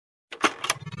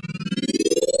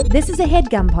This is a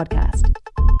HeadGum podcast.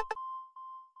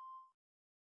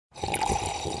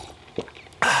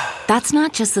 That's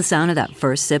not just the sound of that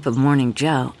first sip of Morning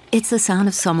Joe. It's the sound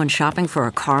of someone shopping for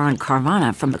a car on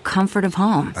Carvana from the comfort of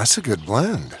home. That's a good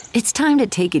blend. It's time to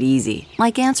take it easy,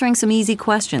 like answering some easy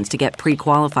questions to get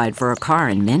pre-qualified for a car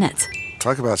in minutes.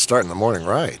 Talk about starting the morning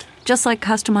right. Just like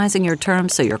customizing your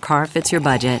terms so your car fits your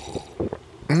budget.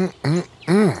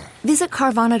 Visit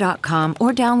Carvana.com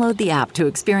or download the app to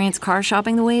experience car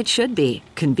shopping the way it should be.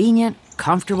 Convenient,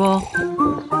 comfortable.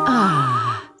 Call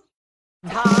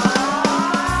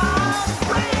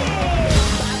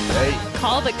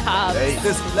the cops. Hey,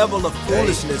 this level of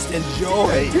foolishness, enjoy.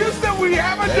 Hey. Houston, we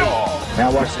have a dog.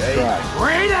 Now watch this drive.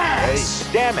 Great ass.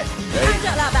 Hey. Damn it.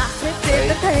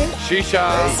 Hey.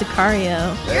 Shisha.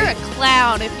 Sicario. You're a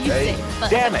clown if you say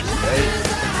fuck. Damn it.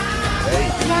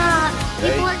 Yeah,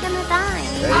 people are gonna die.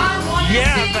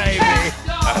 Yeah, baby.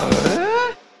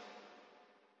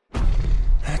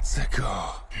 That's a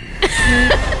go.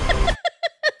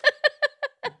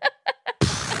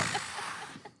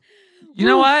 You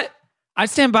know what? I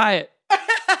stand by it.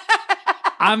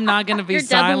 I'm not going to be You're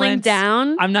doubling silent.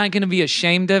 down? I'm not going to be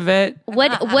ashamed of it.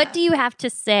 What do you have to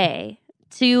say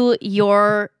to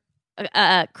your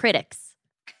critics?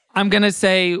 I'm going to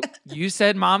say, you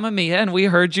said Mamma Mia, and we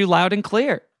heard you loud and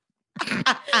clear.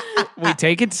 We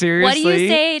take it seriously. What do you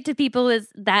say to people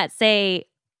that say,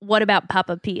 what about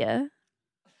Papa Pia?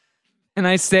 And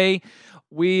I say,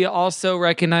 we also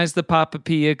recognize the Papa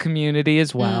Pia community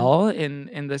as well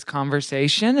in this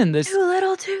conversation and this Too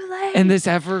little, too late. and this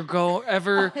ever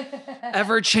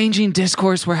changing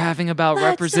discourse we're having about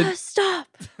Let's stop.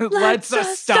 Let's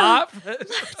stop.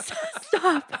 Let's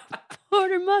stop.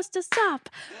 Order must stop.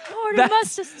 Order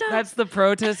must stop. That's the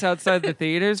protest outside the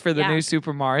theaters for the new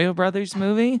Super Mario Brothers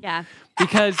movie. Yeah.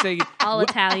 Because they all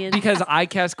Italians. Because I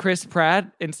cast Chris Pratt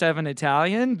instead of an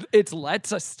Italian. It's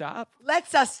let's us stop.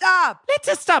 Let's us stop. Let's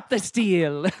us stop the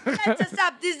steal. Let's us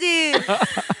stop this deal.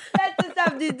 Let's us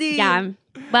stop this deal. Yeah.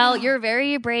 Well, you're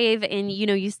very brave and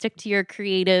you stick to your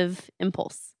creative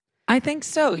impulse. I think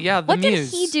so. Yeah. What did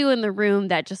he do in the room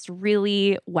that just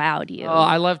really wowed you? Oh,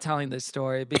 I love telling this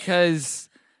story because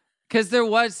there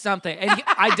was something, and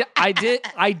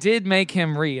I did make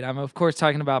him read. I'm of course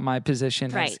talking about my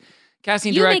position as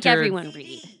casting director. You make everyone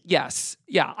read. Yes.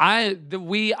 Yeah. I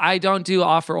don't do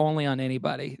offer only on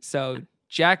anybody. So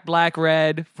Jack Black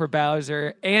read for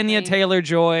Bowser, Anya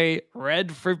Taylor-Joy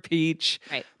read for Peach,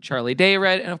 Charlie Day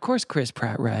read, and of course Chris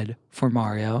Pratt read for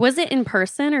Mario. Was it in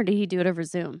person or did he do it over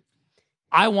Zoom?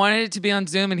 I wanted it to be on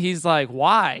Zoom, and he's like,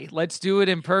 why? Let's do it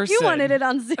in person. You wanted it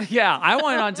on Zoom. Yeah, I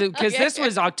wanted it on Zoom because this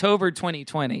was October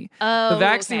 2020. Oh, the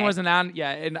vaccine wasn't out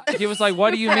yet. And he was like,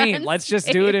 what do you mean? Let's just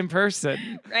do it in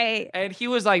person. Right. And he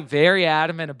was like very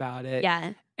adamant about it.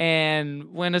 Yeah.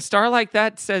 And when a star like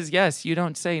that says yes, you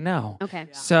don't say no. Okay.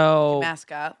 Yeah. So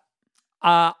Mask up.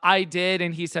 I did,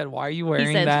 and he said, why are you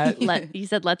wearing that? You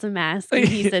said, let's a mask. And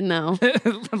he said no.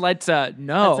 Let's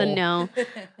no. That's a no.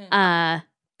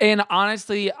 And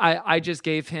honestly, I just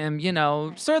gave him,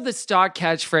 sort of the stock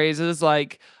catchphrases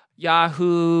like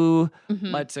Yahoo,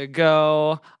 let's a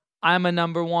go, I'm a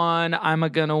number one, I'm a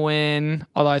gonna win.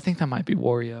 Although I think that might be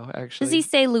Wario, actually. Does he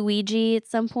say Luigi at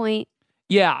some point?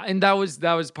 Yeah, and that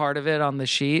was part of it on the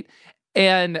sheet.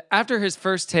 And after his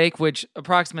first take, which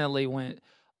approximately went,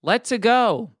 let's a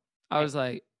go, I was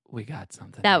like, we got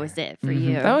something. That was it for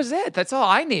you. That was it. That's all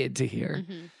I needed to hear.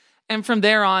 And from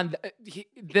there on,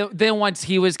 then once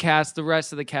he was cast, the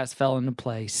rest of the cast fell into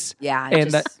place. Yeah,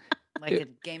 and like a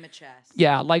game of chess.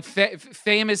 Yeah, like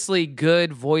famously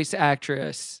good voice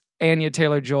actress Anya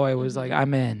Taylor-Joy was like,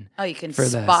 I'm in. Oh, you can for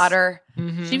spot her.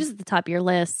 She was at the top of your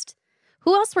list.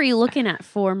 Who else were you looking at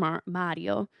for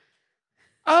Mario?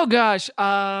 Oh gosh,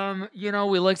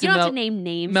 we looked You at don't have to name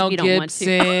names Mel if you don't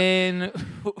Gibson.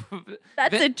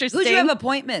 That's interesting. Who did you have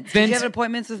appointments? Did you have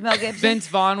appointments with Mel Gibson? Vince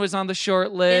Vaughn was on the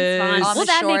short list. Vince Vaughn. On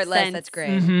the short list. That's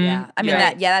great. Yeah, I mean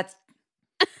that's.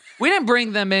 We didn't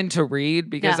bring them in to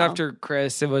read because after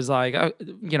Chris, it was like,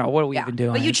 what are we even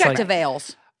doing? But you checked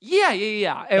avails.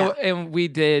 Yeah. And we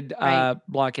did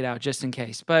block it out just in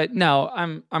case. But no,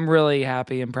 I'm really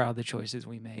happy and proud of the choices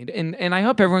we made. And I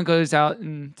hope everyone goes out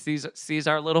and sees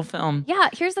our little film. Yeah,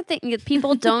 here's the thing.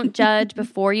 People don't judge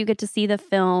before you get to see the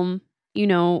film.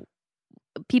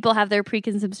 People have their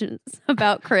preconceptions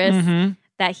about Chris,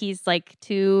 that he's like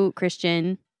too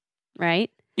Christian, right?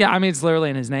 Yeah, I mean, it's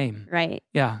literally in his name. Right.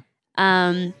 Yeah.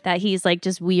 That he's like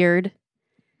just weird.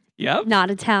 Yep. Not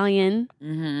Italian.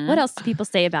 What else do people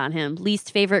say about him?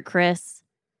 Least favorite Chris.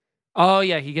 Oh,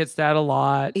 yeah, he gets that a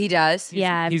lot. He does.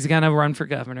 Yeah. He's going to run for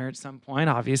governor at some point,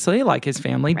 obviously, like his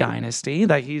family dynasty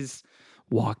that he's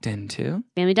walked into.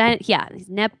 Family dynamic. Yeah,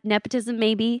 nepotism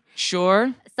maybe.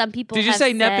 Sure. Some people. Did you have say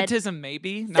said, nepotism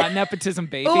maybe, not nepotism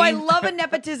baby? Oh, I love a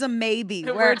nepotism maybe.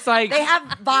 Where it's like they have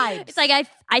vibes. It's like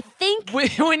I think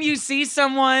when you see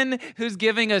someone who's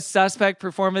giving a suspect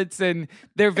performance and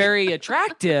they're very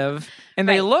attractive and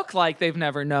they look like they've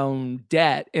never known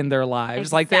debt in their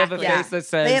lives. Like they have a face that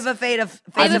says they have a face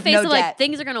of no debt. like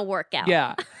things are gonna work out.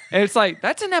 Yeah. And it's like,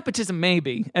 that's a nepotism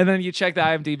maybe. And then you check the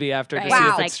IMDb after to see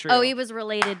if it's true. Oh, he was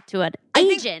related to an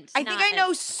agent. I think I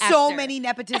know so many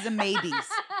nepotism maybes.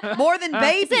 More than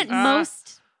babies. Isn't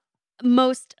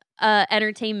most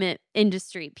entertainment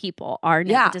industry people are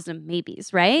nepotism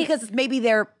maybes, right? Because maybe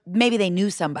they knew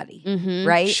somebody,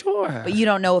 right? Sure. But you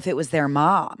don't know if it was their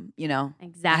mom, you know?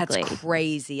 Exactly. That's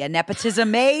crazy. A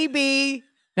nepotism maybe.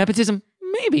 Nepotism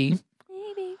maybe.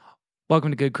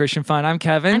 Welcome to Good Christian Fun. I'm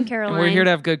Kevin. I'm Caroline. And we're here to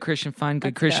have good Christian fun.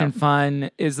 Good Christian Fun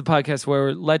is the podcast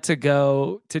where let's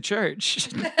go to church.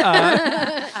 The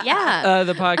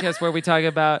podcast where we talk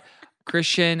about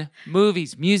Christian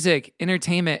movies, music,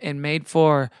 entertainment, and made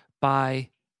for by.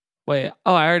 I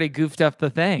already goofed up the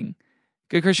thing.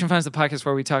 Good Christian Fun is the podcast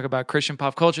where we talk about Christian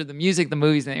pop culture, the music, the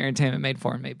movies, and the entertainment made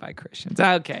for and made by Christians.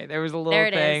 Okay, there was a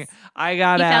little thing. I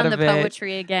got out of it. He found the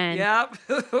poetry again. Yep.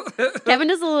 Kevin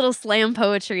does a little slam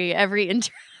poetry every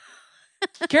intro.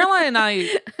 Caroline and I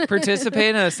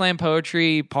participated in a slam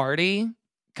poetry party a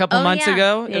couple months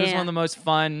ago. It was one of the most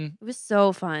fun. It was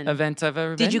so fun. Events I've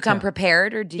ever been to. Did you come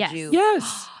prepared or did you?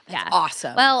 Yes. That's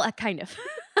awesome. Well, kind of.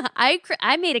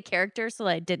 I made a character so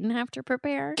I didn't have to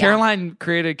prepare. Caroline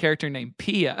created a character named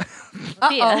Pia.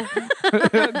 Pia.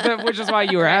 Which is why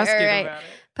you were asking about it.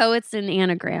 Poets and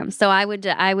anagrams. So I would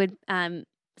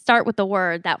start with the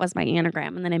word that was my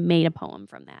anagram, and then I made a poem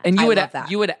from that. And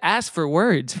you would ask for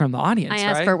words from the audience. I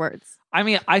asked for words. I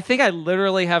mean, I think I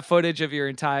literally have footage of your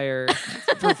entire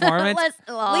performance. Leak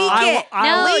it.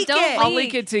 I'll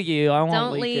leak it to you. I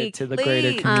won't leak it to the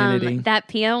greater community. That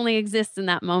Pia only exists in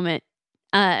that moment.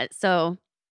 So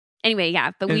anyway,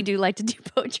 but we do like to do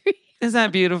poetry. Isn't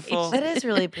that beautiful? That is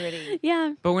really pretty.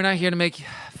 Yeah. But we're not here to make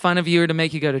fun of you or to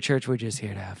make you go to church. We're just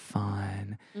here to have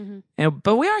fun.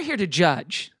 But we are here to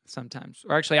judge sometimes.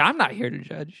 Or actually, I'm not here to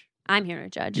judge. I'm here to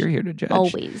judge. You're here to judge.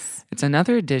 Always. It's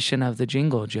another edition of the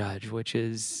Jingle Judge, which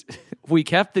is we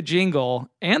kept the jingle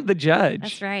and the judge.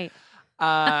 That's right.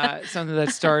 Something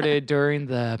that started during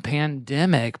the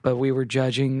pandemic, but we were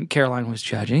judging, Caroline was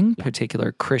judging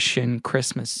particular Christian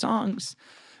Christmas songs.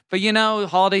 But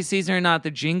holiday season or not,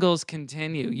 the jingles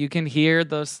continue. You can hear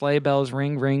those sleigh bells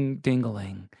ring, ring,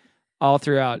 dingling all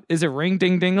throughout. Is it ring,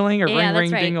 ding, dingling or ring,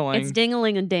 ring, dingling? It's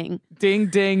dingling and ding. Ding,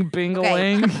 ding,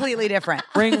 bingling. Okay, completely different.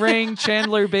 Ring, ring,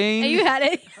 Chandler Bing. You had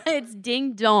it. It's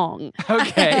ding dong.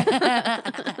 Okay.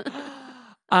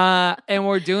 And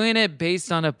we're doing it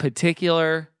based on a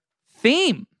particular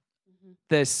theme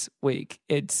this week.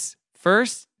 It's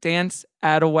first dance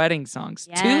at a wedding songs.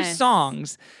 Yes. 2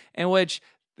 songs in which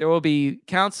there will be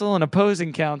counsel and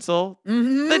opposing counsel.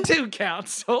 The 2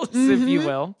 counsels, if you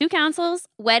will. 2 counsels.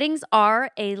 Weddings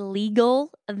are a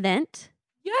legal event.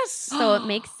 Yes. So it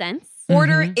makes sense.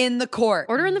 Order in the court.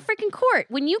 Order in the freaking court.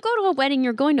 When you go to a wedding,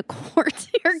 you're going to court.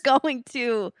 You're going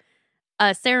to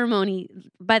a ceremony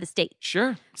by the state.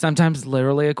 Sure. Sometimes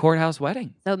literally a courthouse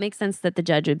wedding. So it makes sense that the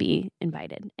judge would be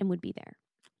invited and would be there.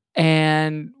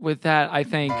 And with that, I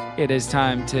think it is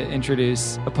time to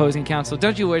introduce opposing counsel.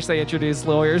 Don't you wish they introduced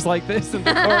lawyers like this in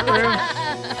the courtroom?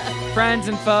 Friends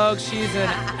and folks, she's an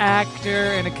actor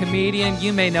and a comedian.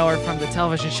 You may know her from the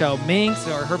television show Minx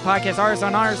or her podcast Ours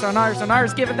on Ours on Ours on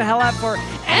Ours. Give it the hell up for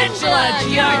Angela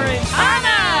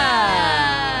Giarratana!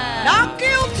 Not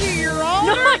guilty, Your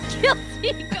Honor. Not guilty.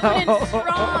 Going in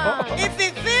strong. If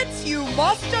it fits, you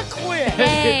must acquit.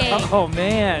 Hey. Oh,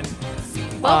 man.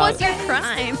 What was your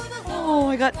crime? Oh,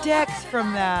 I got Dex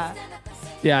from that.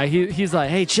 Yeah, he's like,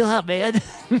 hey, chill out, man.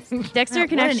 Dexter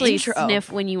can What an actually intro.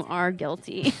 sniff when you are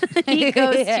guilty. He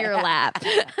goes to your lap.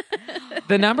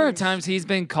 The number of times he's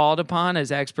been called upon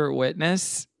as expert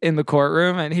witness in the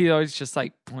courtroom, and he always just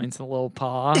like points a little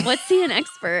paw. What's he an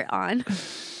expert on?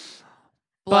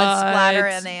 Blood splatter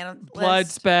and analyst. Blood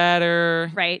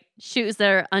spatter. Right. Shoes that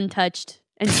are untouched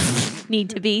and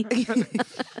need to be.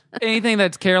 Anything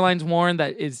that's Caroline's worn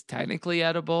that is technically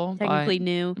edible. Technically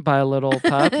new. By a little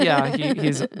pup. Yeah,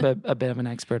 he's a bit of an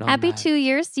expert on Happy that. 2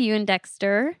 years to you and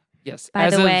Dexter. Yes. By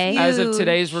the way. As of Huge.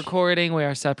 today's recording, we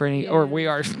are separating, or we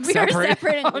are We are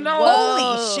separating. Oh, no.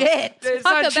 Holy shit. It's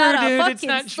Talk not about true, a dude. fucking It's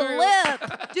not true.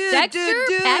 slip. Dude, Dexter,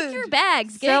 pack your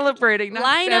bags. Get, Celebrating, not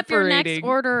line up your next separating.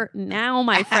 order now,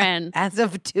 my friend. As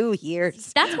of 2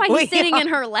 years. That's why he's sitting in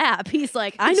her lap. He's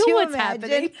like, I know Could you what's imagine?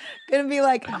 happening. Gonna be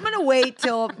like, I'm gonna wait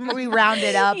till we round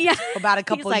it up about a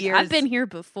couple He's like, years. I've been here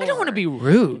before. I don't want to be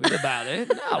rude about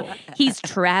it. No. He's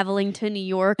traveling to New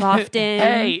York often.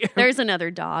 Hey. There's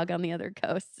another dog on the other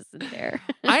coast, isn't there?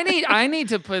 I need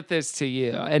to put this to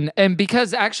you. And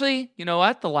because actually, you know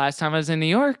what? The last time I was in New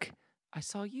York, I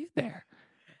saw you there.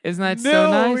 Isn't that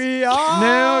so nice? New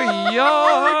York.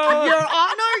 Your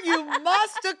Honor, you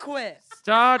must acquit.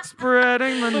 Start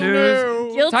spreading the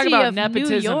news. Guilty Talk about of New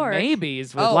nepotism York.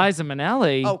 babies with Oh. Liza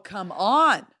Minnelli. Oh, come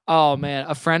on. Oh, man.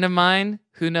 A friend of mine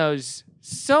who knows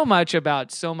so much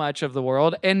about so much of the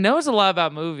world and knows a lot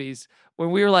about movies.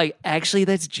 When we were like, actually,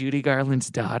 that's Judy Garland's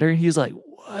daughter. He was like,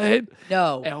 what?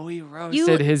 No. And we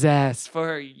roasted his ass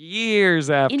for years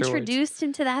afterwards. Introduced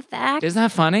into that fact. Isn't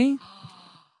that funny?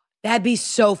 That'd be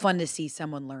so fun to see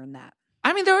someone learn that.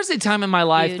 I mean, there was a time in my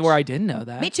life Huge. where I didn't know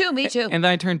that. Me too. And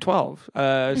then I turned 12.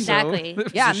 Exactly. So it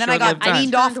was Yeah, a and then I short got lived time.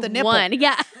 weaned off the Turned nipple. 1.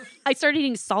 Yeah. I started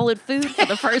eating solid food for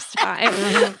the first time.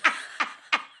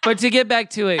 But to get back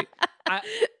to it,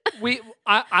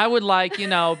 I would like,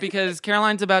 because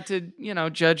Caroline's about to,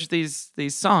 judge these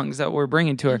songs that we're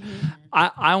bringing to her. Mm-hmm.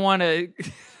 I want to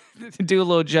do a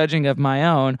little judging of my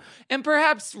own and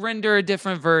perhaps render a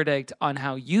different verdict on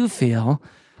how you feel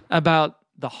about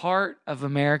the heart of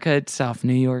America itself,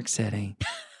 New York City.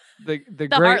 The great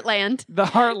heartland. The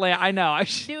heartland. I know.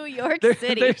 New York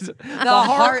City. There's the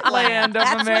heartland of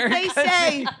That's America. what they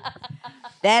say.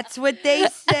 That's what they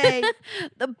say.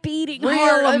 The beating Real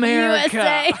heart of America.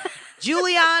 USA.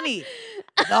 Giuliani,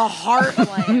 the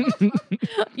heartland.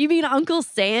 You mean Uncle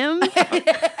Sam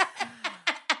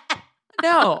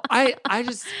No, I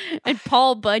just and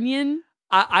Paul Bunyan?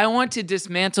 I want to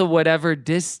dismantle whatever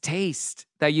distaste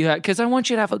that you have because I want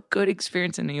you to have a good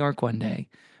experience in New York one day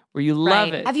where you love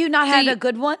Right. it. Have you not had a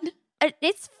good one?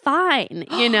 It's fine,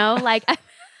 like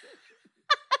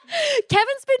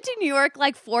Kevin's been to New York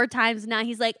like 4 times now.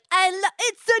 He's like,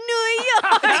 it's a New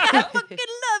York. I fucking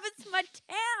love it's my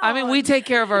town. I mean, we take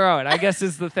care of our own. I guess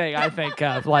is the thing I think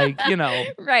of. Like,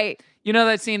 right. You know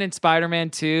that scene in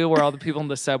Spider-Man 2 where all the people in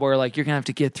the subway are like, you're going to have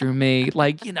to get through me.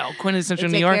 Like, quintessential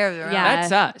They New take York. care of their own. Yeah.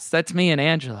 That's us. That's me and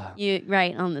Angela. You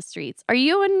right on the streets. Are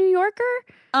you a New Yorker?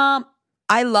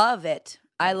 I love it.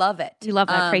 I love it. You love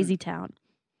that crazy town.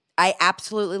 I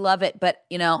absolutely love it. But,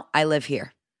 I live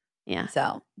here. Yeah.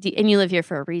 So And you live here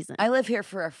for a reason. I live here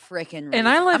for a freaking reason. And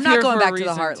I live I'm here not going for back a to the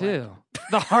reason, heartland. too.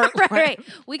 The heartland. right.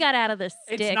 We got out of the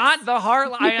sticks. It's not the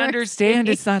heartland. I understand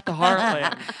it's not the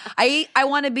heartland. I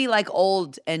want to be like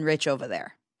old and rich over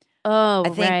there. Oh, I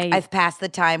think right. I've passed the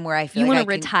time where I feel You like want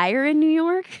to retire in New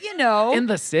York? In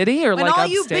the city or when like all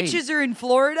upstate? you bitches are in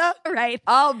Florida, Right.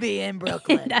 I'll be in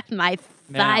Brooklyn. That's my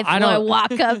No, I 5-floor don't-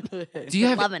 walk up. Do you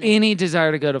have Loving it. any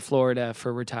desire to go to Florida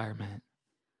for retirement?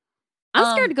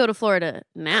 I'm scared to go to Florida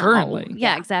now. Currently.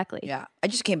 Yeah, exactly. Yeah, I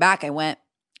just came back. I went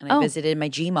and I Oh. visited my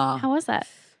G-ma. How was that?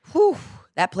 Whew,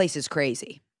 that place is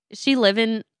crazy. Is she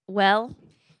living well?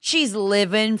 She's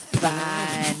living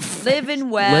fine, living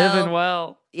well. Living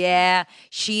well. Yeah,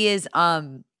 she is.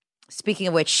 Speaking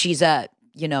of which, she's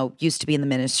used to be in the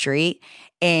ministry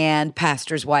and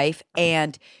pastor's wife,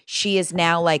 and she is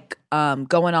now like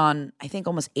going on, I think,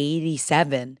 almost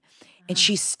 87, and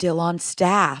she's still on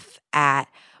staff at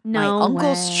my No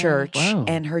uncle's way. church. Wow.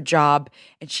 And her job,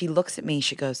 and she looks at me.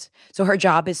 She goes, "So her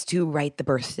job is to write the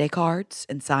birthday cards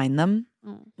and sign them.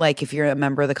 Like if you're a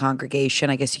member of the congregation,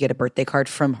 I guess you get a birthday card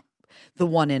from the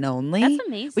one and only. That's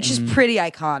amazing. Which is pretty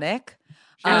iconic."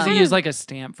 She doesn't use like a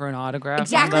stamp for an autograph. on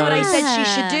Exactly what I those. said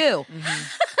she should do.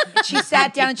 Mm-hmm. And she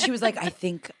sat down and she was like, "I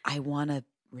think I want to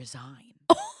resign."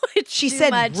 She too said,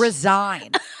 much.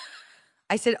 "Resign."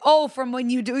 I said, "Oh, from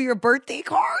when you do your birthday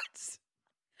cards?"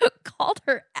 Called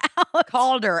her out.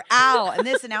 Called her out. And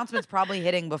this announcement's probably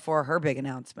hitting before her big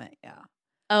announcement. Yeah.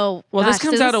 Oh, Well, this gosh,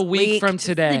 comes so out a this week from the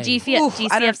today. GCF, Oof,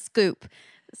 I don't- GCF scoop.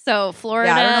 So Florida.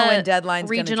 Yeah, I don't know when Deadline's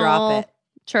going to drop Regional it.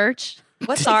 Church.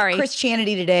 What's Sorry.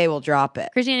 Christianity Today will drop it.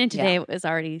 Christianity Today is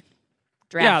already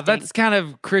drafting. Yeah, that's kind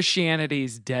of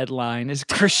Christianity's deadline is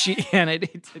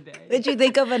Christianity Today. Did you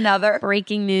think of another?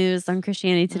 breaking news on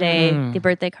Christianity Today. The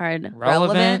birthday card.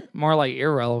 Relevant? More like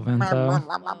irrelevant, though.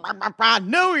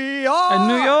 New York. In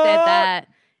New York. Said that.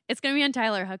 It's going to be on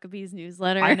Tyler Huckabee's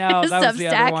newsletter. I know. That was the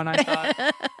other Substack. one I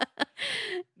thought.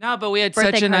 No, but we had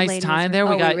Birthday such a card nice lady time was there.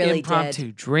 We Oh, we got really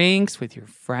impromptu drinks with your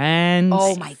friends.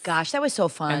 Oh my gosh, that was so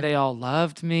fun. And they all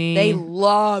loved me. They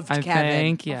loved I Kevin.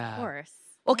 think, yeah. Of course.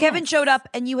 Well, Kevin showed up,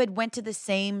 and you had went to the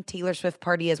same Taylor Swift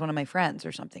party as one of my friends,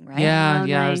 or something, right? Yeah, Oh,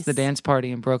 yeah. It was nice. the dance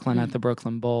party in Brooklyn at the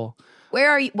Brooklyn Bowl. Where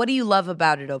are you? What do you love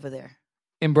about it over there?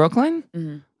 In Brooklyn?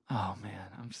 Mm-hmm. Oh man,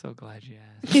 I'm so glad you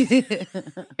asked.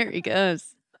 Here he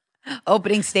goes.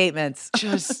 Opening statements.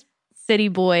 Just City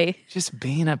boy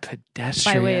being a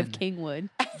pedestrian. by way of Kingwood.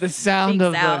 The sound Speaks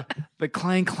of out. the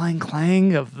clang, clang,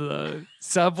 clang of the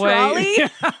subway.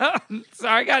 Trolley?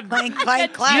 Sorry, I got Clank,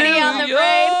 clank, clank. Jenny on the New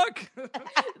brain. York.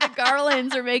 The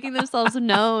Garlands are making themselves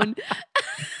known.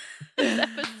 This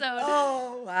episode.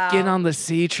 Oh, wow. Getting on the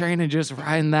C train and just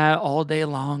riding that all day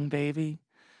long, baby.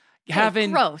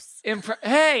 Having gross.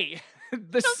 Hey,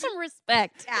 the Show some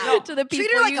respect Yeah. to the people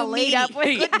Treat her like you a lady. meet up with.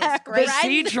 Hey, Goodness the gracious.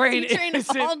 C train train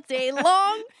isn't- all day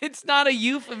long. It's not a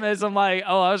euphemism like,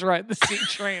 oh, I was riding the C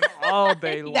train all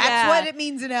day long. That's Yeah. what it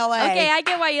means in LA. Okay, I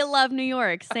get why you love New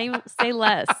York. Say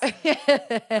less.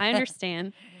 I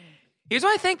understand. Here's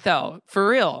what I think, though, for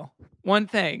real. One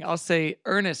thing I'll say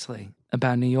earnestly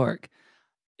about New York.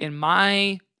 In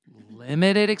my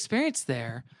limited experience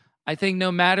there, I think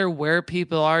no matter where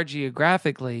people are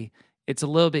geographically, it's a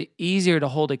little bit easier to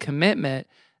hold a commitment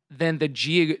than the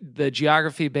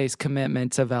geography-based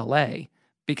commitments of LA,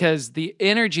 because the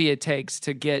energy it takes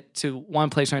to get to one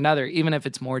place or another, even if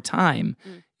it's more time,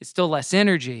 it's still less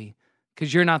energy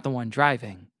because you're not the one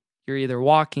driving. You're either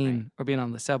walking or being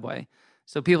on the subway.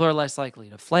 So people are less likely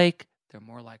to flake. They're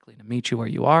more likely to meet you where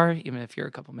you are, even if you're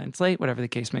a couple minutes late, whatever the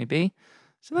case may be.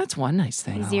 So that's one nice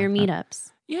thing. I Easier like that.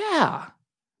 meetups. Yeah.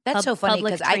 That's so funny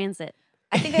Public because I transit.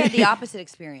 think I had the opposite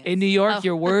experience. In New York, Oh.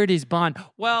 your word is bond.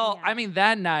 Well, Yeah. I mean,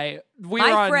 that night, we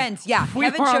My were on, friends, yeah, we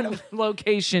Kevin were showed on up.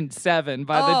 location 7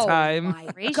 by Oh, the time. my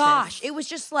Gracious. gosh, it was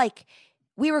just like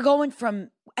we were going from.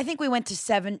 I think we went to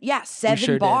 7 sure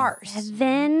did. bars,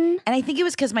 Then and I think it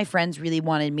was because my friends really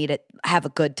wanted me to have a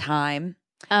good time,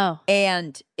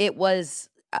 and it was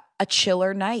a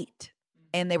chiller night,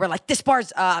 and they were like, "This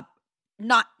bar's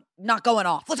not going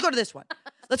off. Let's go to this one.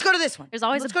 Let's go to this one. there's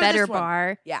always Let's a go to better this one."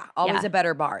 bar. Yeah, always Yeah. a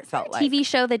better bar. It felt like. TV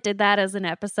show that did that as an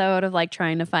episode of like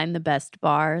trying to find the best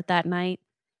bar that night.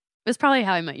 It was probably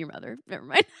How I Met Your Mother. Never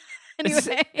mind.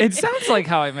 Anyway, It sounds like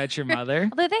How I Met Your Mother.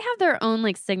 although they have their own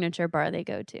like signature bar they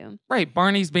go to. Right,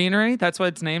 Barney's Beanery. That's what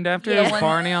it's named after. Yeah. Is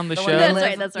Barney on the The show. one That's that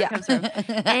right, that's where it comes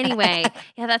from. Anyway,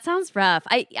 yeah, that sounds rough.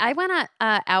 I went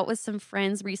out with some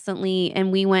friends recently,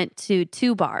 and we went to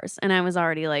 2 bars, and I was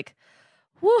already like,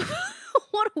 "Whoa,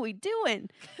 what are we doing?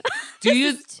 Do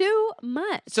you? This is too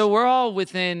much." So we're all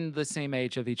within the same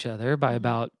age of each other by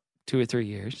about 2 or 3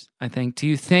 years, I think. Do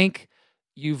you think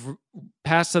you've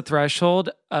passed the threshold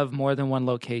of more than one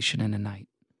location in a night?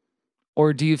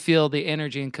 Or do you feel the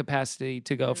energy and capacity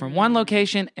to go from one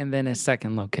location and then a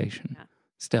second location Yeah.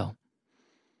 still?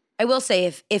 I will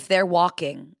say if they're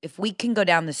walking, if we can go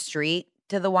down the street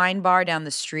to the wine bar down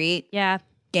the street, yeah,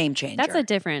 game changer. that's a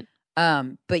different.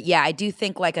 But yeah, I do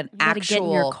think like an You gotta get in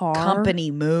your actual car.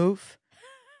 company move.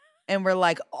 And we're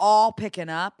like all picking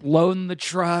up Loading the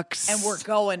trucks. and we're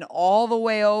going all the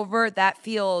way over. That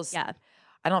feels Yeah.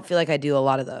 I don't feel like I do a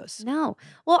lot of those. No.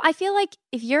 Well, I feel like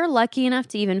if you're lucky enough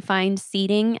to even find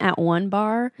seating at one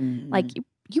bar, like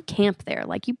you camp there,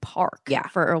 like you park Yeah.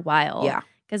 for a while. Yeah.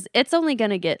 Because it's only going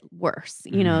to get worse,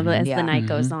 you know, as Yeah. the night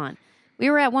goes on.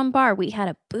 We were at one bar, we had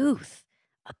a booth.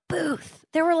 A booth.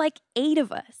 There were like 8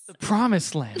 of us. the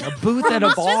promised land, a booth at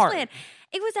a Promised bar. Land.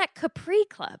 It was at Capri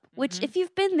Club, which if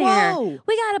you've been there, Whoa.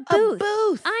 we got a A booth.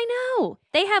 booth. I know.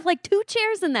 They have like 2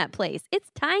 chairs in that place. It's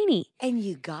tiny. And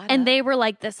you got And they were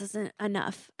like, "This isn't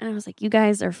enough." And I was like, "You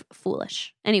guys are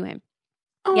foolish." Anyway,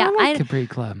 Oh, Yeah, I like I- Capri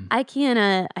Club. I can't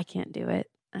do it.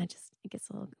 It gets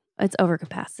a little. It's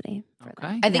overcapacity. For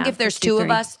Okay. that. I think Yeah, if there's for 2 of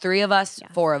 3. us, 3 of us, Yeah.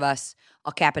 4 of us,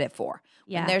 I'll cap it at 4.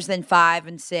 Yeah. When there's then 5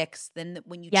 and 6, then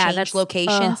when you Yeah, change that's-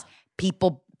 locations,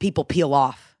 people peel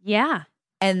off Yeah.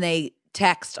 and they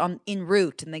text en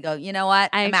route and they go, "You know what?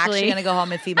 I'm actually Actually- going to go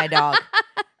home and feed my dog."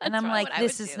 And I'm probably like, what I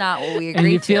 "This would is do. not what we And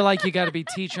agreed you to." feel like you got to be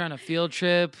teacher on a field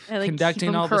trip, I, like, keep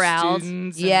conducting them all corralled. the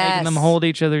students, and Yes. making them hold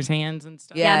each other's hands and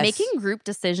stuff. Yeah. Yeah. Yes. Making group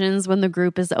decisions when the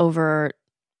group is over,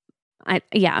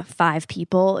 5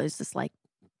 people is just like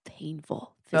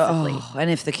painful physically. Oh, and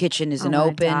if the kitchen isn't wanna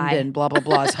opened die. and blah blah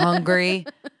blah is hungry,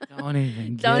 Don't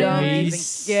even Don't get even me get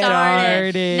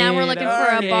started. Now we're looking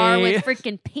for a bar Okay. with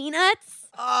freaking peanuts.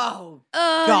 oh,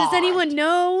 Does God. anyone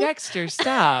know? Dexter,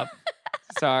 stop.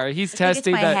 Sorry, he's I think it's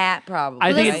testing my that. hat probably. I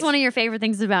Well, think this it's- is one of your favorite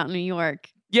things about New York.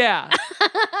 Yeah,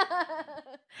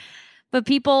 But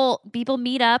people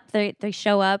meet up. They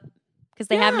show up because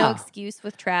they have no excuse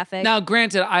with traffic. Now,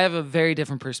 granted, I have a very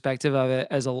different perspective of it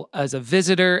as a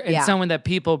visitor and someone that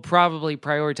people probably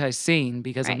prioritize seeing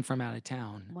because I'm from out of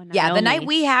town. The night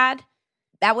we had,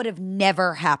 that would have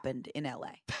never happened in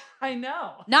LA. I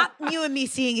know. Not you and me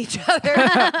seeing each other,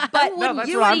 but that's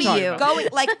you what I'm and talking you about. going.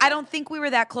 Like, I don't think we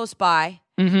were that close by,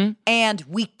 and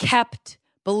we kept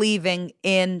believing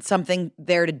in something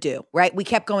there to do. Right? We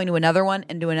kept going to another one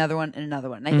and do another one and another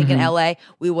one. And I think in LA,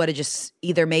 we would have just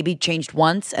either maybe changed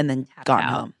once and then gone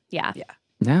home. Yeah.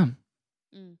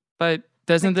 But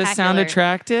doesn't this sound Spectacular.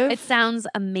 attractive? It sounds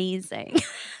amazing.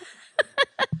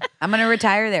 I'm going to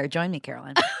retire there. Join me,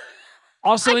 Caroline.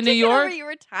 Also in New York, you were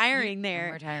retiring there.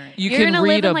 I'm retiring. you You're can gonna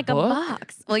read live in a like book. a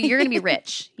box. Well, you're gonna be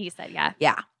rich. He said, "Yeah,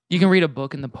 Yeah. You can read a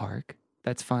book in the park.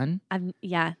 That's fun.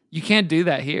 yeah." You can't do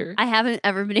that here. I haven't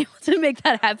ever been able to make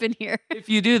that happen here. If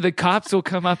you do, the cops will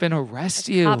come up and arrest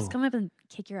you. Cops come up and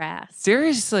kick your ass.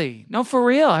 Seriously. No, for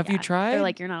real. Have you tried? They're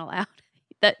like, "You're not allowed."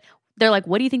 They're like,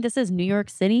 "What do you think this is? New York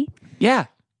City?" Yeah.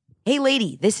 Hey,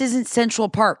 lady, this isn't Central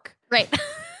Park. Right.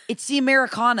 It's the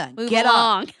Americana. Move Get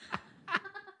along. up.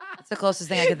 That's the closest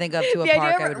thing I could think of to a The idea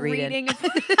park of I would read in. reading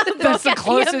That's the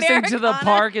closest thing to the Americana.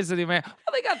 park is the American.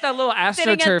 Well, they got that little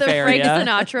Sitting at AstroTurf the area. Frank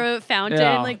Sinatra fountain,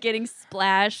 Yeah. like getting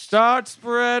splashed. Start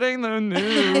spreading the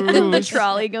news. The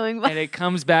trolley going by. And it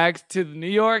comes back to New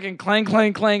York and clang,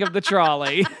 clang, clang of the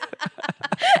trolley.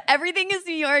 Everything is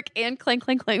New York and clang,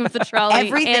 clang, clang with the trolley.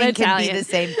 Everything and can Italian. be the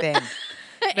same thing.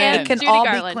 And It can Judy all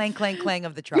Garland. be clang, clang, clang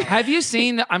of the trolley. Have you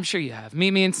seen, I'm sure you have,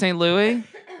 Meet Me in St. Louis?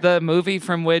 The movie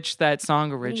from which that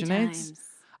song originates? times.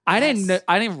 I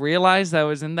didn't realize that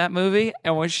was in that movie.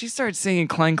 And when she started singing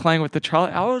Clang Clang with the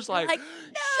trolley, I was like,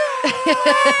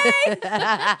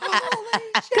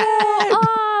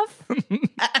 Off.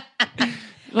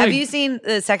 Have you seen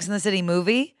the Sex and the City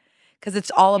movie? Because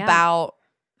it's all about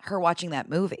her watching that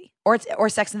movie. Or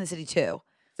Sex and the City 2.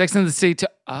 Sex and the City too.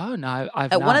 Oh, no,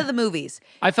 I've At not. one of the movies,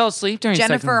 I fell asleep during Sex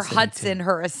Jennifer and the City Hudson, too.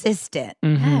 her assistant,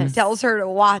 Yes. tells her to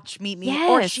watch Meet Me.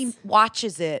 Or Yes. she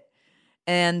watches it.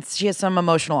 And she has some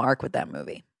emotional arc with that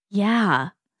movie Yeah.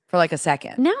 for like a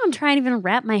second. Now I'm trying to even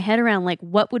wrap my head around like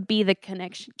what would be the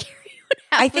connection Carrie would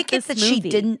have I with think it's that this she movie.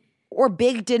 didn't, or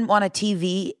Big didn't want a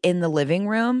TV in the living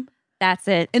room, That's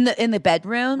it. in the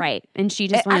bedroom. Right. And she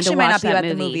just It wanted actually to might watch not be that about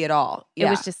the movie at all. It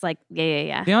was just like,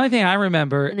 yeah. The only thing I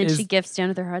remember And then is she gifts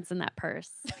Jennifer Hudson that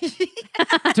purse.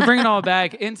 to bring it all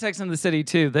back in Sex and the City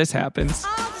too. This happens.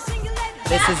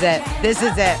 This is it. This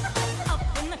is it.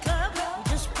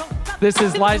 This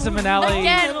is Liza Minnelli.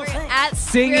 Again, we're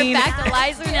Singing. back to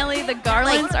Liza Minnelli. The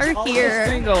Garlands are here.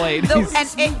 Single ladies.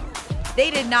 They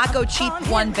did not go cheap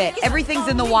one bit. Everything's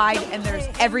in the wide, and there's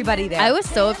everybody there. I was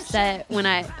so upset when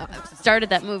I started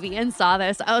that movie and saw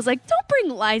this. I was like, don't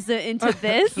bring Liza into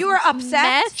this. You were upset?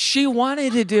 mess. She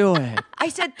wanted to do it. I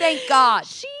said, thank God.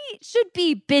 She should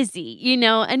be busy,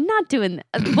 and not doing.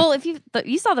 Well, if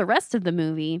you saw the rest of the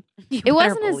movie, it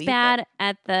wasn't as bad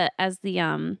as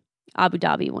the Abu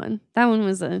Dhabi one. That one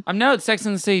was a. No, Sex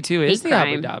and the City 2 is Hate the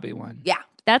Abu crime. Dhabi one. Yeah.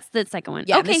 That's the second one.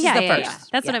 Yeah, okay, this is yeah, the yeah, first. yeah.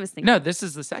 That's what Yeah. I was thinking. No, this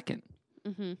is the second.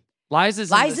 Mm-hmm. Liza's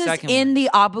in the Liza's second in one. the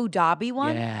Abu Dhabi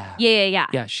one? Yeah. Yeah.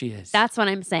 Yeah, she is. That's what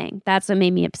I'm saying. That's what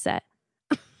made me upset.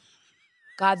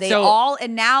 God, they So- all,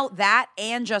 and now that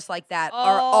and Just Like That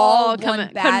are all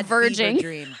one bad converging. fever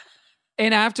dream.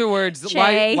 And afterwards,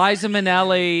 Che. Liza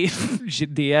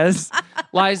Minnelli Diaz,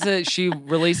 she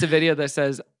released a video that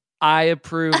says, I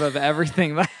approve of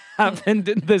everything that happened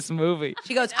in this movie.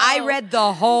 She goes, I read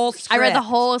the whole script. I read the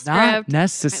whole script. Not I was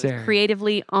necessary.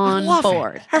 creatively on Love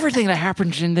board. it. Everything that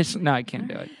happens in this. No, I can't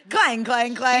do it. Clang,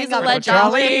 clang, clang. She's a of the legend.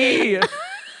 trolley.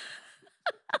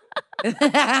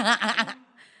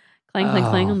 Clang, clang,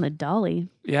 clang Oh. on the dolly.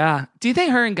 Yeah. Do you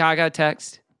think her and Gaga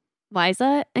text?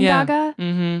 Liza and Gaga?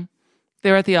 Mm-hmm.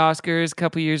 They were at the Oscars a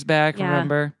couple years back, Yeah.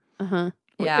 remember? Uh-huh.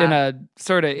 Yeah. In a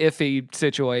sort of iffy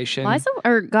situation. Liza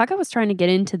or Gaga was trying to get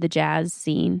into the jazz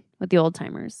scene with the old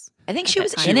timers. I think she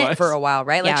was She in it was. for a while,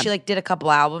 right? Like Yeah. she did a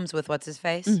couple albums with what's his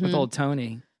face? Mhm. With old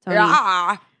Tony. Tony.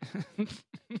 Yeah.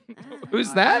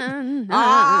 Who's that?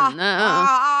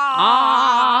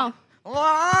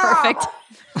 Perfect.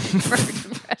 Perfect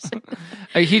impression.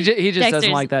 He just doesn't Dexter's-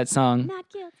 like that song. Not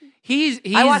guilty. He's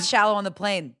I watched Shallow on the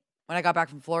plane when I got back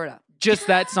from Florida. just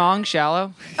that song,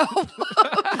 Shallow.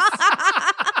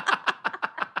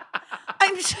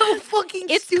 I'm so fucking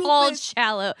It's stupid. called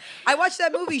Shallow. I watched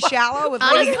that movie Shallow with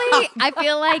Lady Honestly, I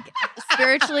feel like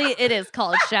spiritually it is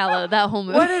called Shallow, that whole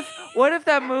movie. What if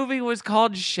that movie was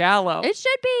called Shallow? It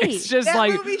should be. It's just That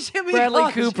like movie should be Bradley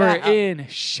called Cooper Shallow. in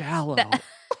Shallow.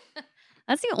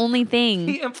 That's the only thing.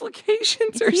 The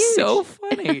implications It's are huge. so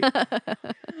funny.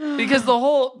 Because the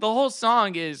whole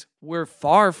song is we're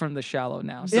far from the shallow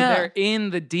now. So Yeah. they're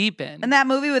in the deep end. And that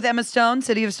movie with Emma Stone,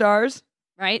 City of Stars.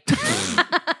 Right?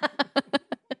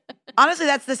 Honestly,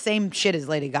 that's the same shit as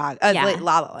Lady Gaga. Yeah.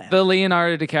 La La Land. The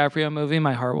Leonardo DiCaprio movie,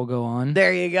 My Heart Will Go On.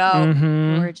 There you go.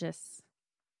 Mhm. Gorgeous.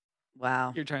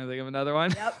 Wow. You're trying to think of another one?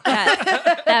 Yep.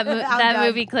 That I'm that done.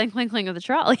 movie, Cling Cling Cling of the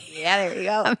Trolley. Yeah, there you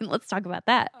go. I mean, let's talk about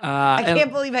that. I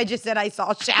can't believe I just said I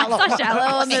saw Shallow. I saw Shallow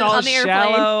on the, Saw on the airplane.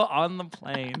 Shallow on the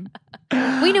plane.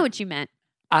 We know what you meant.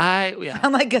 Yeah.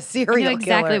 I'm like a We serial know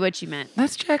exactly killer. what you meant.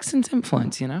 That's Jackson's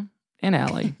influence, and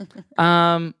Allie.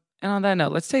 And on that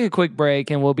note, let's take a quick break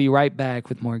and we'll be right back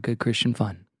with more good Christian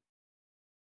fun.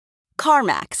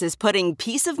 CarMax is putting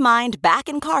peace of mind back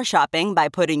in car shopping by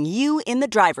putting you in the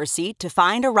driver's seat to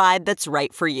find a ride that's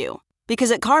right for you. Because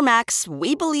at CarMax,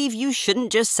 we believe you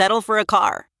shouldn't just settle for a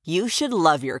car. You should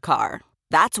love your car.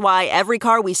 That's why every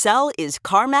car we sell is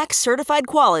CarMax certified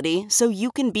quality, so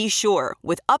you can be sure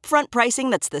with upfront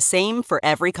pricing that's the same for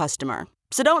every customer.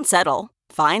 So don't settle.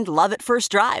 Find love at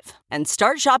first drive and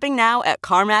start shopping now at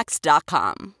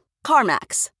CarMax.com.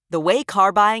 CarMax, the way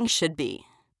car buying should be.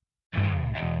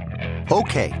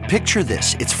 Okay, picture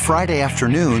this. It's Friday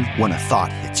afternoon when a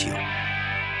thought hits you.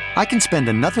 I can spend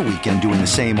another weekend doing the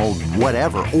same old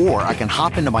whatever, or I can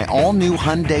hop into my all-new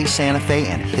Hyundai Santa Fe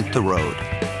and hit the road.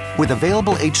 With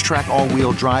available H-Track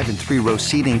all-wheel drive and 3-row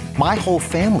seating, my whole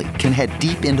family can head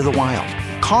deep into the wild.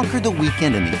 Conquer the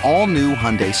weekend in the all-new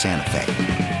Hyundai Santa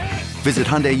Fe. Visit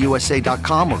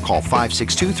HyundaiUSA.com or call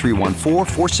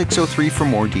 562-314-4603 for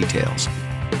more details.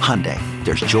 Hyundai,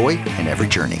 there's joy in every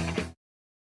journey.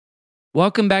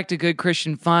 Welcome back to Good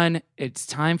Christian Fun. It's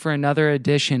time for another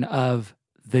edition of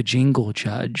The Jingle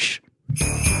Judge.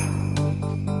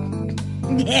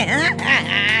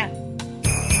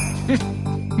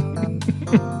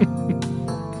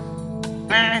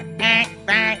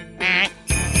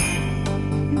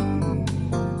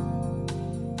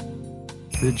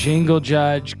 The Jingle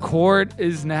Judge. Court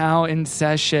is now in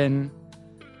session.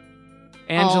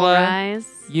 Angela, All rise.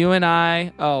 you and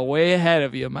I, way ahead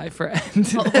of you, my friend.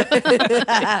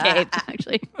 Okay,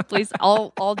 actually, please,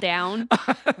 all down.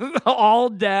 All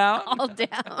down. All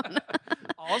down.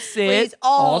 All sit. Please,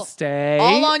 all stay.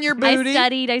 All on your booty.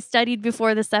 I studied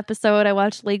before this episode. I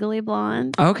watched Legally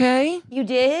Blonde. Okay. You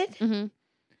did? Mm-hmm.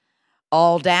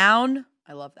 All down.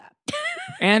 I love that.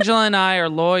 Angela and I are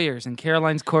lawyers in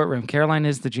Caroline's courtroom. Caroline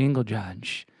is the Jingle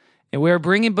Judge. And we are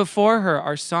bringing before her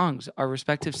our songs, our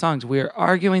respective songs. We are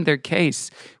arguing their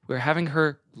case. We're having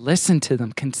her listen to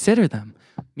them, consider them,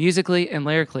 musically and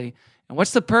lyrically. And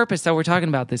what's the purpose that we're talking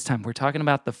about this time? We're talking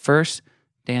about the first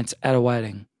dance at a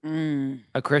wedding.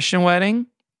 A Christian wedding,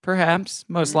 perhaps,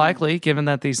 most likely, given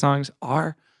that these songs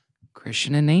are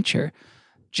Christian in nature.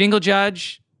 Jingle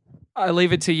Judge, I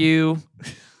leave it to you.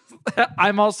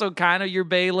 I'm also kind of your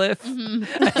bailiff,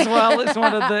 as well as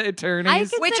one of the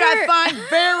attorneys. Which I find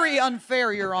very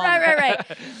unfair, Your Honor. Right.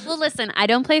 Well, listen, I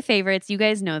don't play favorites. You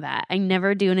guys know that. I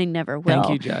never do and I never will.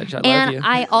 Thank you, Judge. I love and you.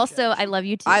 I love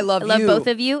you too. I love you. both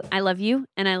of you. I love you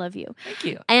and I love you. Thank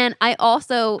you. And I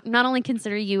also not only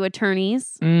consider you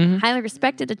attorneys, highly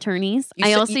respected attorneys,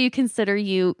 I also consider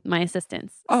you my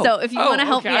assistants. So if you want to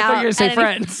help me I out. thought you were going to say at any-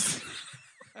 friends.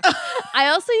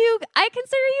 I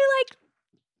consider you like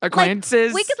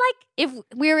Acquaintances. we could if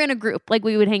we were in a group,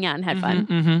 we would hang out and have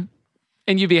fun.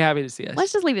 And you'd be happy to see us.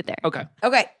 Let's just leave it there. Okay.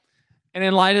 Okay. And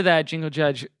in light of that, Jingle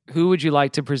Judge, who would you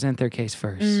like to present their case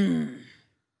first?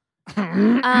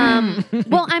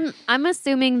 Well, I'm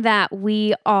assuming that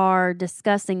we are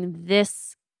discussing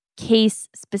this case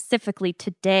specifically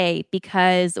today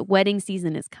because wedding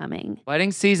season is coming.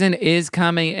 Wedding season is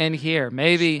coming in here.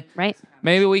 Maybe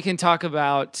we can talk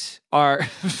about our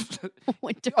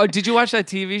Winter. Oh, did you watch that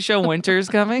TV show Winter is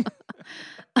Coming?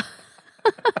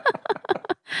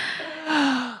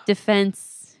 Defense.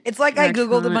 It's like I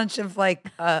Googled a bunch of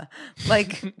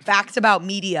facts about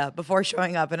media before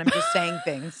showing up, and I'm just saying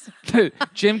things.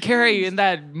 Jim Carrey in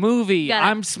that movie, Gotta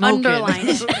I'm smoking. underline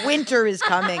it. Winter is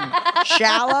coming.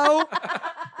 Shallow,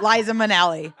 Liza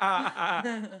Minnelli.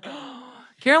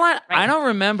 Caroline, I don't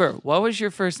remember. What was your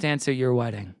first dance at your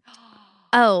wedding?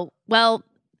 Oh, well,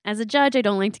 as a judge, I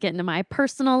don't like to get into my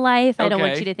personal life. I don't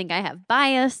want Okay. you to think I have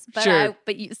bias. But, Sure.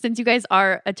 Since you guys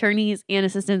are attorneys and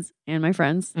assistants and my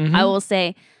friends, Mhm. I will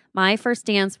say my first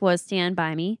dance was Stand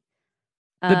By Me.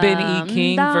 The Ben E.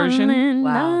 King version? Darling,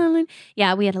 Wow. darling.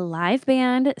 Yeah, we had a live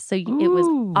band, so it was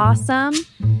Ooh. awesome.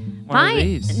 One of My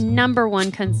these. number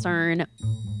one concern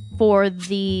for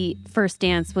the first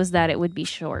dance was that it would be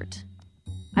short.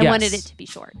 I Yes. wanted it to be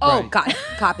short. Oh, Right. God.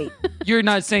 Copy. you're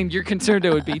not saying you're concerned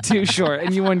it would be too short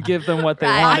and you wouldn't give them what they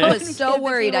wanted. I was so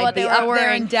worried I'd be up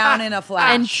there and down in a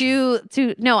flash.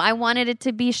 And no, I wanted it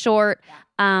to be short.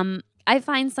 I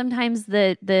find sometimes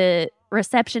the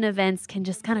reception events can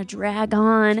just kind of drag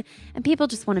on and people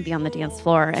just want to be on the dance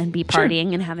floor and be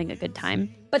partying and having a good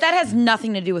time. But that has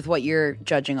nothing to do with what you're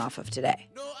judging off of today.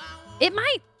 It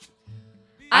might.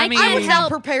 I was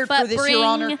not prepared for this, Your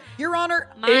Honor. Your Honor.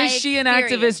 Is she an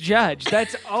activist judge?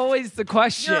 That's always the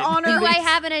question. Your Honor. Do I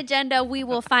have an agenda? We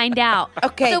will find out.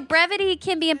 Okay. So brevity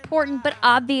can be important, but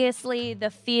obviously the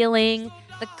feeling,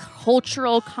 the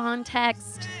cultural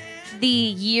context, the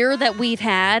year that we've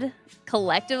had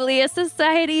collectively as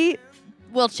society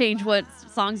will change what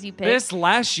songs you pick. This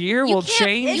last year will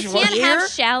change what year? You can't have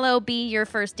Shallow be your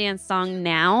first dance song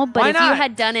now, but if you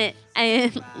had done it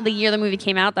the year the movie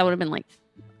came out, that would have been like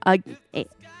a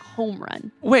home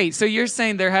run. Wait, so you're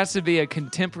saying there has to be a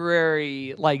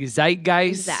contemporary like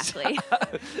zeitgeist? Exactly.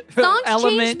 Songs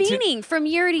change meaning from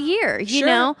year to year, you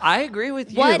know? I agree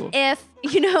with you. What if,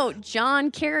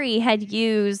 John Kerry had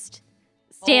used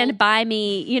Stand By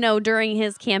Me, during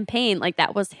his campaign? Like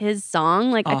that was his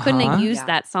song. Like I couldn't have used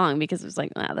that song because it was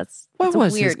like, wow, that's what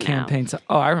was weird his campaign song?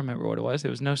 Oh, I remember what it was. It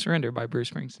was No Surrender by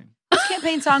Bruce Springsteen. His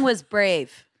campaign song was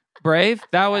Brave. Brave?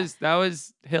 That was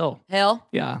Hill. Hill?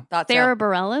 Yeah. Sarah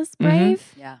Bareilles, Brave?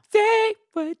 Mm-hmm. Yeah. Say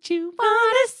what you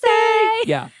want to say.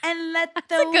 Yeah. And let the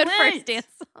That's a good first dance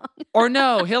song. Or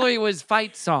no, Hillary was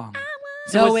Fight Song.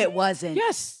 No, it wasn't.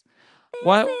 Yes.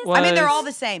 What was... I mean, they're all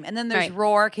the same. And then there's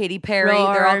Roar, Katy Perry.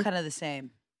 Roar. They're all kind of the same.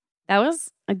 That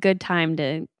was a good time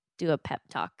to do a pep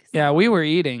talk. Yeah, we were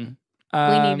eating.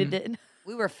 We needed it.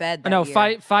 We were fed that No,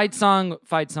 year. Fight Song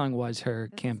was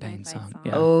her campaign song.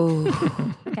 Yeah.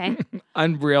 Oh. Okay.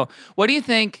 Unreal. What do you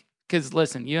think? Because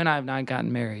listen, you and I have not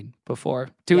gotten married before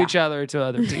to each other or to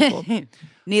other people.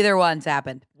 Neither one's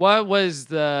happened. What was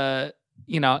the,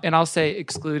 and I'll say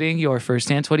excluding your first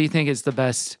dance, what do you think is the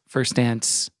best first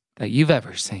dance that you've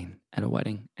ever seen at a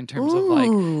wedding in terms of like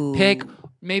pick?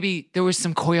 Maybe there was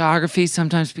some choreography.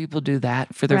 Sometimes people do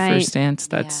that for their first dance.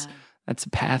 That's a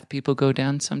path people go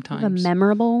down sometimes. The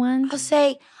memorable one? I'll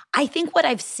say, I think what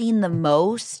I've seen the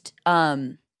most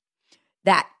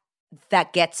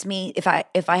that gets me, if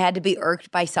I had to be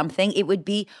irked by something, it would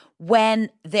be when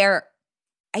I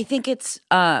think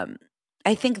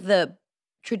the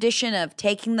tradition of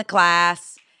taking the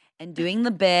class and doing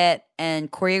the bit and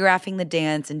choreographing the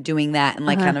dance and doing that and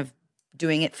like kind of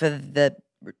doing it for the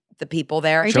people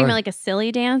there. Are you talking about like a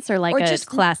silly dance or like a just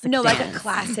classic No, dance? like a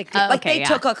classic dance. Like they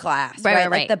took a class,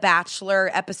 right? Like the Bachelor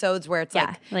episodes where it's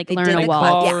like they learn did a the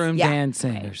waltz. Ballroom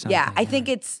dancing or something. Yeah, I think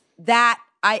it's that.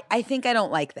 I think I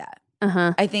don't like that.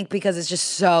 I think because it's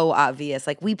just so obvious.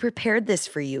 Like we prepared this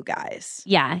for you guys.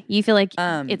 Yeah, you feel like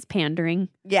it's pandering.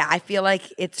 Yeah, I feel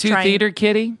like it's Too theater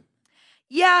kitty?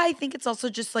 Yeah, I think it's also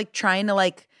just like trying to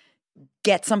like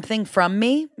get something from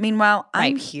me. Meanwhile,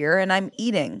 I'm here and I'm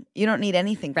eating. You don't need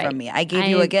anything from me. I gave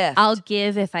you a gift. I'll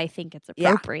give if I think it's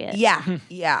appropriate. Yeah.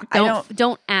 Yeah.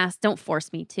 Don't ask. Don't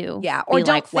force me to. Yeah. Or be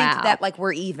don't like, think wow. that like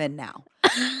we're even now.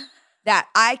 That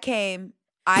I came,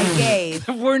 I gave.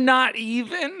 We're not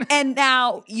even. And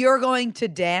now you're going to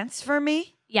dance for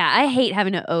me? Yeah, I hate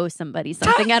having to owe somebody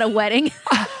something at a wedding.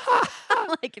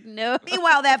 Like, no.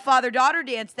 Meanwhile, that father-daughter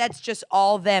dance, that's just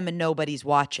all them and nobody's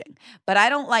watching. But I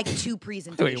don't like two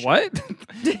presentations. Wait,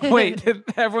 what? Wait,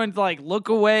 everyone's like, look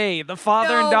away. The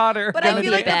father and daughter. But I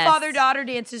feel like the father-daughter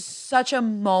dance is such a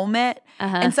moment.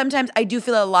 And sometimes I do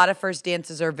feel a lot of first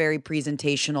dances are very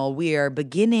presentational. We are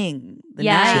beginning the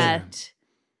night.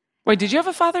 Wait, did you have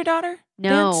a father-daughter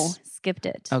No, dance? skipped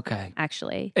it. Okay.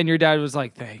 Actually. And your dad was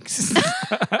like, thanks.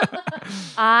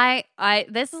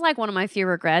 This is like one of my few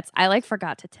regrets. I like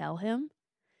forgot to tell him.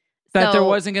 That there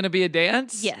wasn't going to be a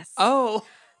dance? Yes. Oh.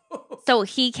 So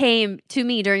he came to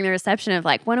me during the reception of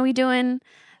like, when are we doing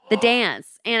the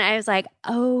dance? And I was like,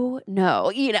 oh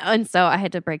no, and so I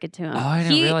had to break it to him. Oh, I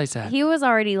didn't realize that. He was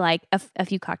already like a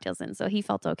few cocktails in, so he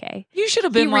felt okay. You should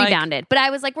have been he rebounded. But I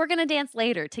was like, we're going to dance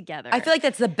later together. I feel like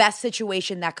that's the best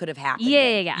situation that could have happened.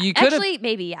 Yeah. Actually,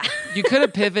 maybe, yeah. You could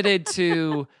have pivoted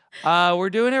to, we're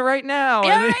doing it right now.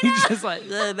 Yeah, and then right he's just like,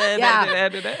 Because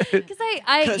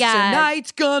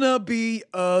tonight's gonna be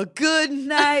a good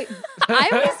night. I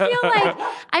always feel like,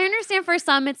 I understand for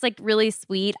some it's like really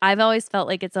sweet. I've always felt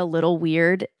like it's a little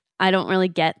weird. I don't really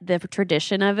get the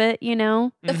tradition of it,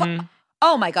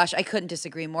 Oh my gosh, I couldn't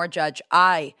disagree more, Judge.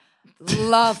 I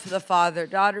love the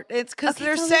father-daughter. It's because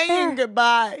they're saying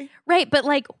goodbye. Right, but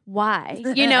like, why?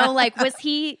 Like, was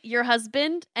he your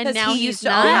husband and now he he's used to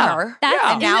not? own her, That's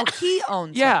and now he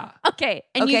owns her. Yeah. Okay,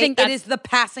 and you think it is the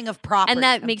passing of property. and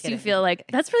that makes you feel like,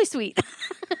 that's really sweet.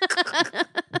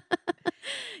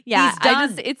 Yeah, He's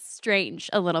done. It's strange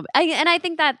a little bit. And I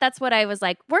think that's what I was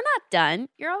like, we're not done.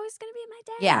 You're always going to be my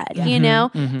dad, Yeah. you know?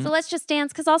 Mhm. So let's just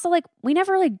dance. Because also, like, we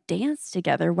never really danced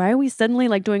together. Why are we suddenly,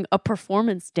 like, doing a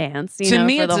performance dance, you To know,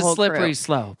 me, for it's the a whole slippery crew?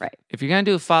 slope. Right. If you're going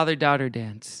to do a father-daughter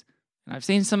dance, and I've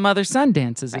seen some mother-son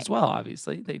dances Right. as well,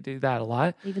 obviously. They do that a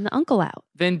lot. Leaving the uncle out.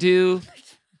 Then do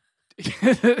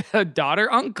a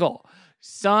daughter-uncle,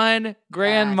 son,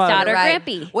 grandmother. Daughter, Right.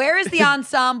 grampy. Where is the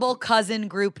ensemble cousin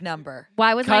group number?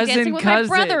 Why was I dancing with my cousin.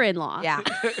 brother-in-law? Yeah.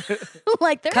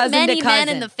 Like, there Cousin are to many men in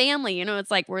cousin. the family, you know, it's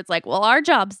like, well, our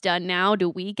job's done now. Do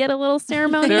we get a little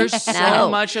ceremony? There's so No.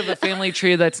 much of the family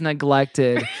tree that's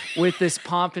neglected with this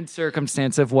pomp and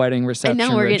circumstance of wedding And reception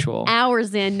now we're ritual. getting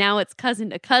hours in. Now it's cousin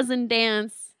to cousin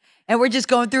dance. And we're just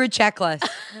going through a checklist.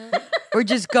 We're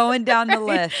just going down the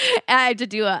list. I have to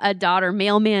do a daughter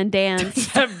mailman dance.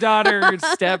 Stepdaughter,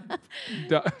 dad.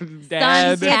 Son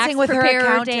Dancing tax with her preparer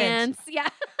accountant. dance. Yeah,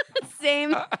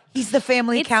 same. He's the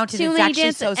family It's accountant. too It's many actually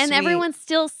dances, so sweet. and everyone's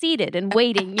still seated and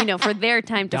waiting, you know, for their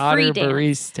time to Daughter free dance.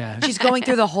 barista. She's going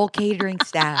through the whole catering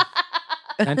staff.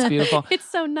 That's beautiful. It's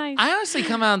so nice. I honestly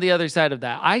come out on the other side of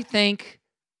that. I think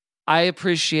I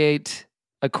appreciate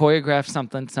a choreographed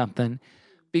something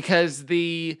because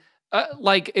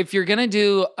like if you're gonna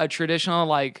do a traditional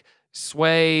like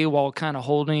sway while kind of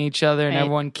holding each other and Right.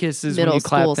 everyone kisses Middle when you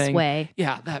clap school thing. sway.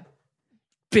 Yeah, that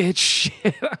bitch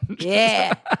shit.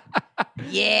 Yeah.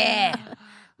 Yeah.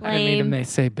 I didn't mean to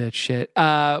say bitch shit.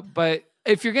 But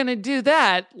if you're gonna do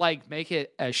that, like make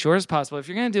it as short as possible. If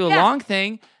you're gonna do a long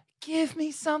thing, give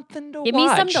me something to Give watch.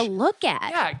 me something to look at.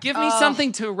 Yeah, give me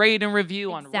something to rate and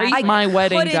review on Exactly.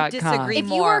 ratemywedding.com. disagree If you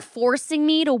more. are forcing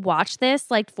me to watch this,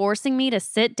 like forcing me to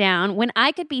sit down when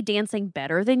I could be dancing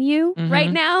better than you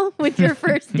right now with your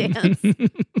first dance,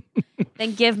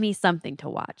 then give me something to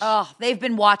watch. Oh, they've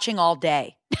been watching all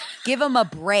day. Give them a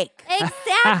break.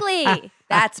 Exactly.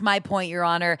 That's my point, Your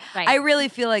Honor. Right. I really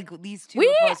feel like these two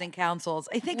opposing counsels,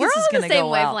 I think We're this is on going the to same go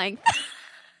well. wavelength.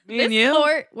 Me and you?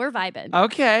 We're vibing.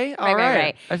 Okay, all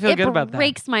right. I feel good about It that.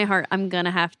 breaks my heart. I'm going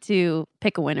to have to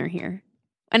pick a winner here.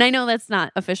 And I know that's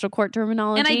not official court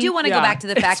terminology. And I do want to go back to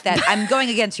the fact that I'm going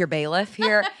against your bailiff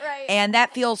here. Right. And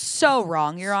that feels so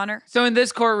wrong, Your Honor. So in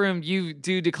this courtroom, you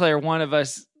do declare one of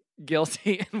us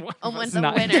guilty and one of one's us a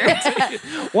not winner. guilty.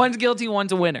 One's guilty,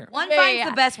 one's a winner. One Yeah, finds yeah.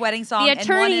 the best wedding song, The and one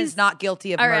attorneys is not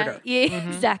guilty of All right. murder. Yeah,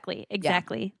 exactly.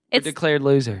 Exactly. We're It's declared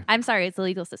loser. I'm sorry, it's the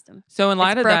legal system. So in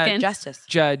light It's of broken. that, Justice.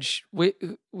 Judge,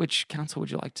 which counsel would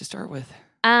you like to start with?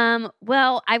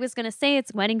 Well, I was going to say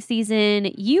it's wedding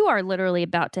season. You are literally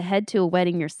about to head to a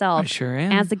wedding yourself. I sure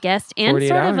am. As a guest and 48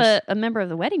 sort of hours. a member of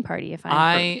the wedding party, if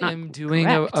I not am doing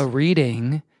a correct.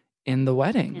 reading in the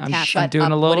wedding. I'm Fantastic.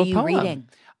 doing a What little are you poem. reading?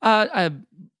 A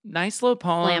nice little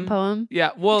poem. Slam poem.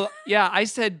 Yeah. Well, yeah, I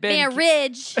said Bear Ben.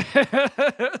 Ridge,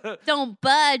 don't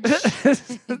budge.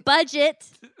 Budget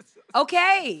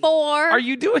Okay. for. Are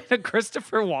you doing a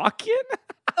Christopher Walken?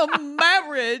 A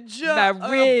marriage.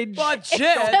 Marriage.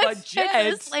 It's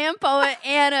a slam poem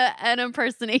and an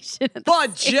impersonation. At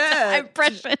the same time.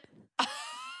 Impression.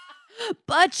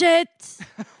 Budget.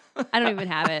 I don't even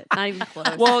have it. Not even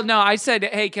close. Well, no, I said,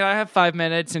 hey, can I have 5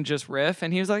 minutes and just riff?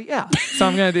 And he was like, yeah. So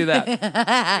I'm going to do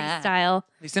that. Style.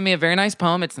 He sent me a very nice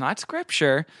poem. It's not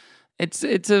scripture. It's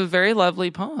a very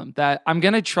lovely poem that I'm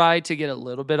going to try to get a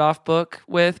little bit off book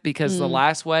with because the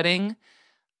last wedding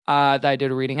that I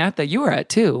did a reading at, that you were at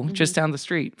too, just down the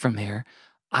street from here,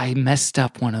 I messed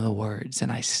up one of the words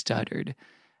and I stuttered.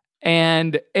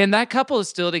 And that couple is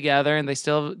still together and they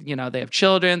still, they have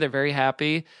children. They're very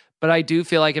happy. But I do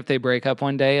feel like if they break up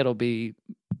one day, it'll be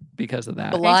because of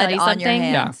that. Can I Blood tell you on your something?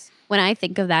 hands. When I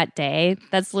think of that day,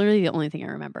 that's literally the only thing I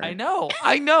remember. I know.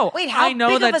 Wait, how I know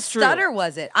big of a that's true. stutter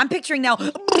was it? I'm picturing now.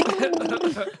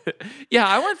 Yeah,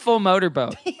 I went full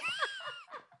motorboat.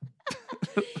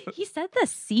 He said the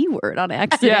C word on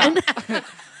accident. Yeah.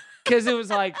 Because it was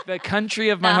like the country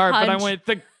of my The heart, but I hunch.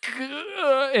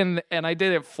 went and I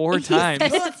did it 4 times.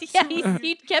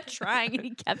 He kept trying and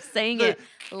he kept saying it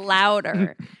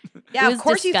louder. Yeah, It of was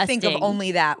course you think of disgusting.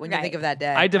 only that when you Right. think of that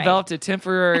day. I developed a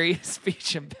temporary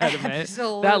speech impediment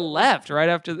Absolutely. that left right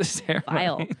after the ceremony.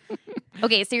 Vile.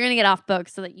 Okay, so you're gonna get off book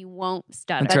so that you won't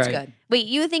stutter. That's That's right. good. Wait,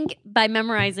 you think by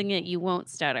memorizing it you won't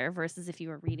stutter versus if you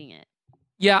were reading it?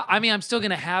 Yeah, I mean, I'm still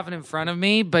gonna have it in front of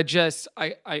me, but just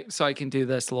so I can do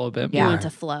this a little bit You more. want it to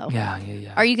flow. Yeah.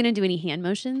 Are you gonna do any hand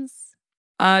motions?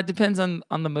 Depends on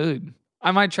the mood.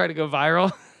 I might try to go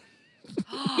viral.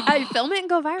 Yeah, film it and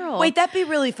go viral. Wait, that'd be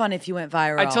really fun if you went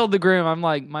viral. I told the groom, I'm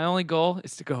like, my only goal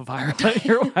is to go viral at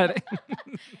your wedding.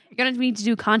 you're gonna need to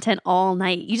do content all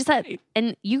night. You just have,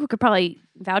 and you could probably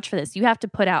vouch for this. You have to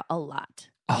put out a lot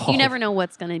You never know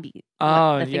what's going to be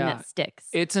the thing that sticks.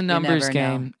 It's a numbers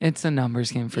game. It's a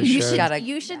numbers game for sure.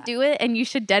 You should do it, and you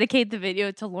should dedicate the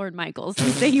video to Lorne Michaels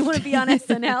and say you want to be on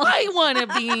SNL. I want to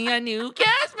be a new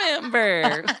cast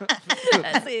member.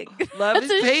 That's it. Love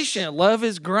is patient. Love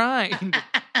is grind.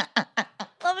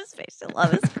 Love is patient.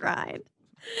 Love is grind.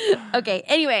 Okay.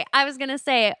 Anyway, I was gonna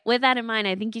say, with that in mind,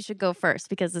 I think you should go first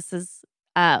because this is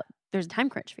there's a time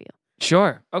crunch for you.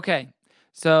 Sure. Okay.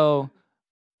 So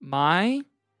my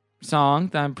song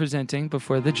that I'm presenting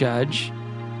before the judge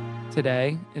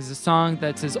today is a song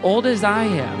that's as old as I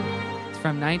am. It's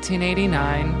from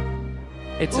 1989.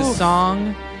 It's a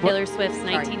song. Taylor Swift's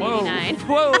 1989.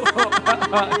 Whoa.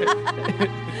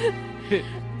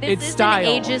 This is style.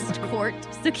 an ageist court,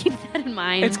 so keep that in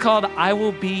mind. It's called I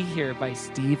Will Be Here by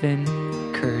Stephen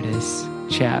Curtis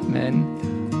Chapman,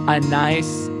 a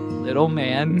nice little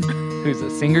man who's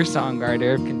a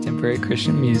singer-songwriter of contemporary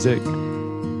Christian music.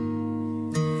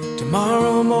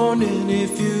 Tomorrow morning,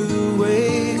 if you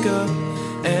wake up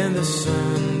and the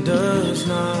sun does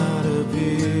not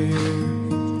appear,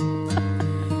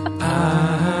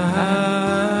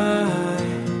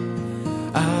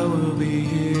 I will be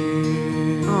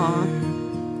here. Aww.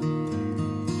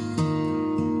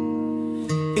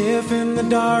 If in the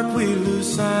dark we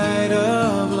lose sight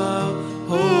of love,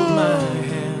 hold my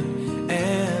hand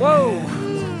and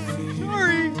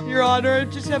Sorry, Your Honor. I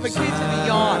just have a case of a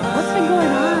yawn. What's been going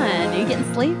on? Are you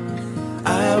getting sleep?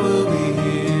 I will be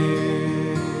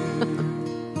here.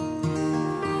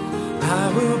 I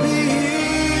will be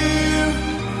here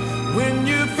when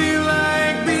you feel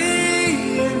like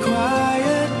being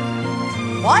quiet.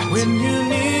 What? When you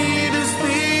need to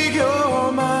speak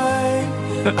your mind,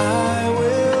 I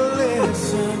will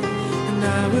listen and I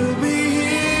will be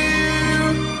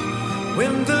here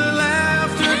when the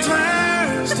laughter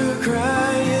turns to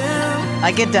crying.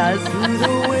 Like it does. Through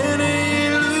the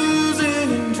winning, losing,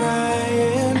 and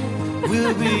trying,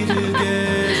 we'll be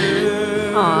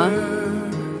together. Aw.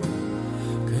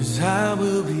 'Cause I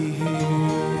will be here.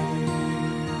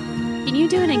 Can you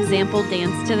do an example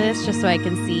dance to this just so I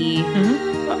can see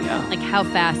Oh, yeah. like how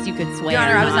fast you could sway? Your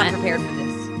Honor, or I was not prepared for this.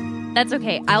 That's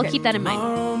okay. I'll keep that in mind.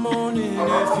 Tomorrow morning,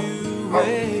 if you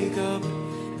wake up.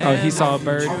 Oh, he saw a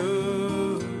bird.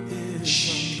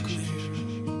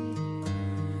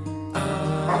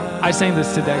 I sang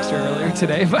this to Dexter earlier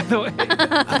today, by the way.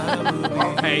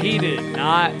 Hey, he did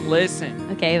not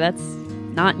listen. Okay, that's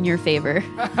not in your favor.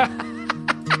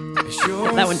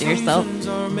 Sure, that one to yourself. seasons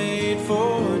are made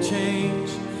for change.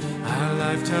 Our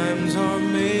lifetimes are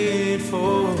made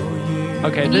for years.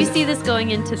 Okay, Can you see this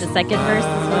going into the second verse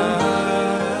as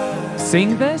well?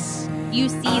 Sing this? You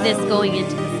see this going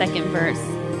into the second verse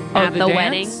Oh, at the the dance?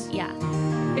 wedding? Yeah.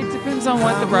 It depends on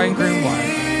what the bride and groom want.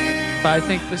 But I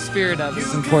think the spirit of it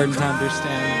is important to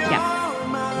understand. Yeah.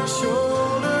 My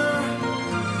shoulder,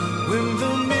 when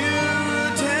the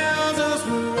mirror tells us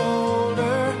we're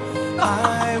older,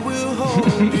 I will hold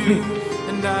you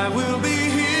and I will be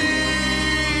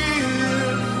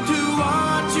here to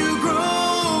watch you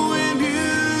grow in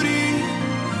beauty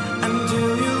and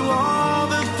tell you all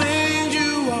the things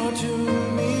you are to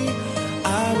me. I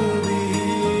will be here.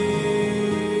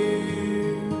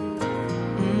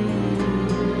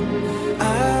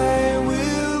 I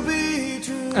will be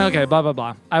true. Okay, blah, blah,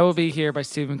 blah. I Will Be Here by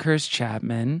Stephen Curtis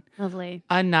Chapman. Lovely.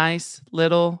 A nice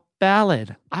little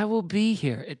ballad. I will be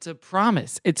here. It's a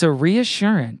promise. It's a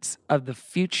reassurance of the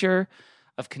future,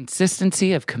 of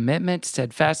consistency, of commitment,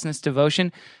 steadfastness,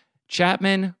 devotion.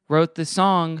 Chapman wrote the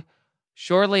song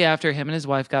shortly after him and his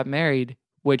wife got married,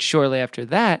 which shortly after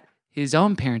that, his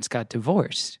own parents got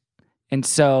divorced. And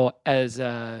so as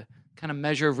a kind of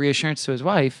measure of reassurance to his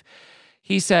wife,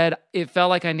 he said, it felt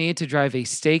like I needed to drive a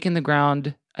stake in the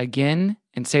ground again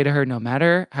and say to her, no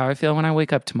matter how I feel when I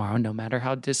wake up tomorrow, no matter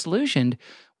how disillusioned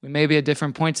we may be at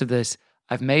different points of this,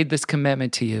 I've made this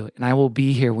commitment to you and I will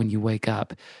be here when you wake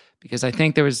up. Because I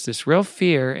think there was this real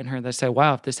fear in her that said,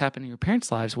 wow, if this happened in your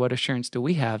parents' lives, what assurance do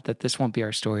we have that this won't be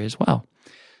our story as well?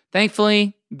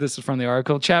 Thankfully, this is from the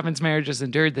article, Chapman's marriage has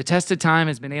endured the test of time,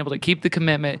 has been able to keep the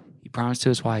commitment he promised to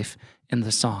his wife in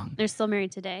the song. They're still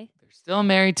married today. They're still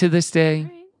married to this day,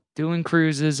 Right. doing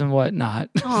cruises and whatnot.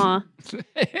 Aw.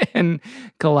 And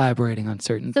collaborating on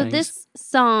certain So things. this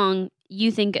song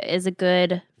you think is a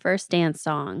good first dance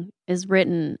song is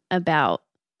written about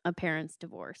a parent's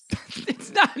divorce.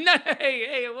 It's not, no,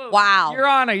 hey, whoa. Wow. Your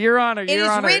Honor. It is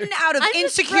written out of I'm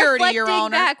just insecurity, Your reflecting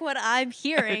Honor. back what I'm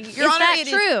hearing. Your is Honor, that it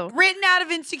is true? written out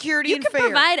of insecurity You and can fear.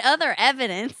 provide other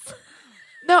evidence.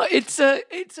 No, it's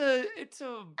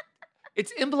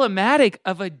emblematic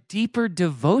of a deeper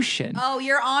devotion. Oh,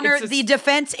 Your Honor, It's a- the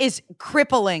defense is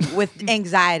crippling with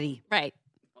anxiety. Right.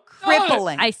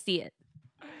 crippling. I see it.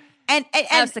 And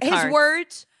House of his Cards.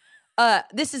 words,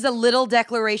 this is a little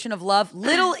declaration of love.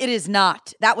 Little it is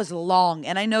not. That was long.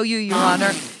 And I know you, Your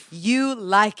Honor, you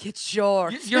like it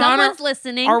short. Your Honor, Someone's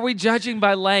listening. are we judging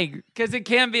by length? Because it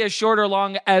can be as short or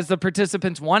long as the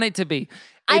participants want it to be.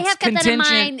 I It's have kept that in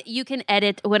contingent- mind. You can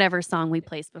edit whatever song we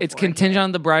placed before. It's contingent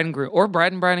on the bride and groom, or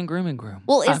bride and groom and groom.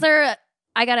 Well,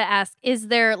 I gotta ask, is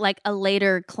there like a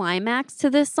later climax to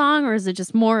this song, or is it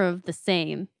just more of the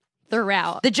same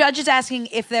throughout? The judge is asking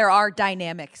if there are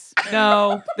dynamics.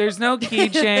 No, there's no key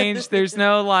change. There's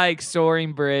no like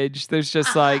soaring bridge. There's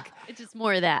just like It's just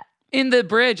more of that. in the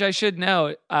bridge. I should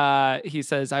note. He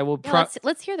says, "I will." Yeah,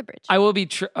 let's hear the bridge. I will be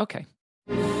true. Okay.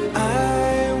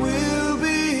 I will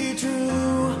be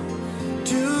true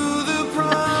to the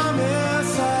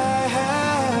promise I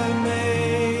have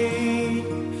made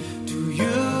to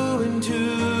you and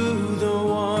to the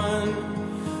one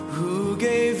who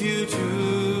gave you to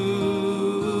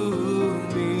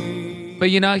me. But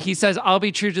he says, "I'll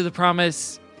be true to the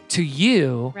promise to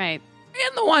you Right.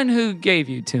 and the one who gave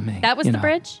you to me." That was the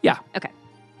bridge? Yeah. Okay.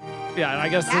 Yeah, and I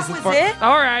guess this is was it?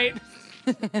 All right.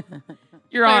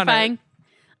 Your Honor. Clarifying.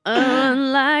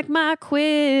 Unlike my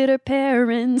quitter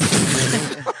parents,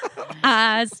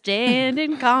 I stand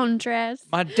in contrast.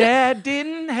 My dad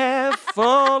didn't have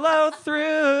follow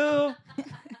through.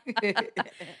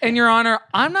 And Your Honor,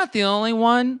 I'm not the only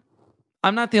one.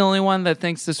 I'm not the only one that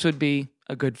thinks this would be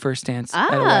a good first dance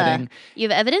at a wedding. You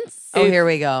have evidence? Oh, here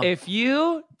we go. If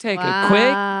you take a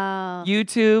quick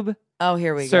YouTube Oh,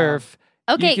 here we surf,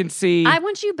 Okay. you can see. I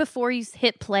want you, before you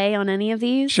hit play on any of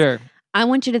these, Sure. I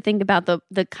want you to think about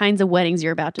the kinds of weddings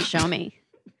you're about to show me.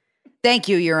 Thank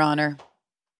you, Your Honor.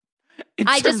 In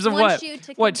I terms just of want what? you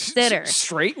to What, consider.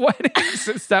 straight weddings?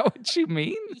 Is that what you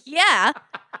mean? Yeah.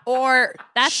 Or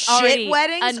That's shit already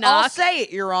weddings. a I'll knock. say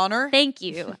it, Your Honor. Thank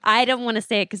you. I don't want to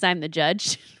say it because I'm the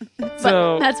judge. But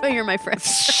So- that's why you're my friend.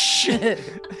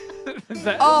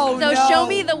 Oh, So no. show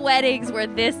me the weddings where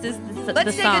this is the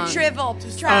Let's take song. a travel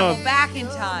back in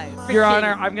time. Your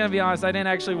Honor, I'm going to be honest. I didn't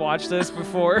actually watch this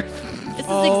before. This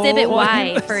is Exhibit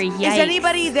Y for yikes. Is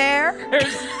anybody there?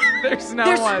 There's no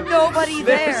There's one. nobody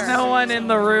there. There's no one in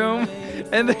the room.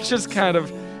 And they're just kind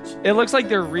of, it looks like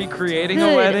they're recreating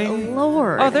Good a wedding.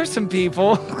 Lord. Oh, there's some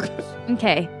people.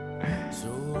 Okay.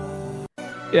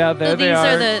 Yeah, there So they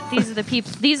are. these are the people.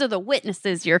 These are the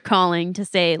witnesses you're calling to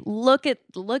say, look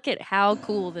at how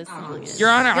cool this song is. Your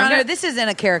Honor, Your Honor, this isn't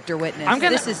a character witness.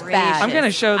 this is bad. I'm going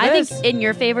to show I this. think in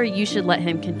your favor, you should let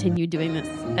him continue doing this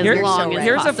as Here- long as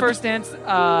Here's possible. a first dance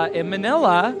in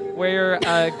Manila where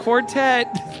a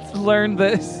quartet learned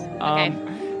this.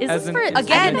 Is as this an- for as an-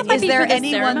 Again, I think it might is be there for the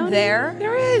anyone ceremony. there?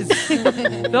 There is.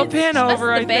 They'll pan over,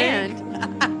 That's I the band. think.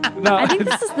 No, I think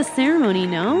this is the ceremony.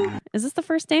 No, is this the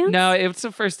first dance? no, it's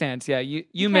the first dance. Yeah, you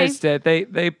Okay. missed it.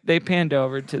 They panned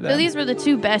over to them. So these were the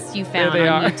two best you found they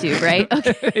on are. YouTube, right?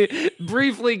 Okay.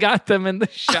 Briefly got them in the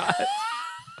shot.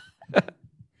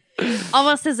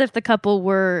 Almost as if the couple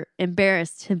were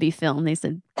embarrassed to be filmed. They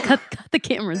said, "Cut the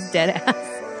cameras, dead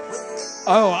ass."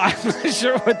 Oh, I'm not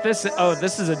sure what this is. Oh,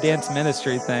 this is a dance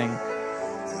ministry thing.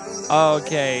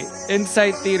 Okay.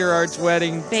 Insight Theater Arts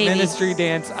Wedding Baby. Ministry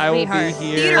Dance. I will Sweetheart. be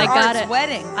here. Theater I Arts gotta-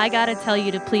 wedding. I gotta tell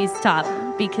you to please stop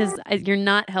because you're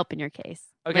not helping your case.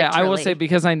 Okay, I will Literally. say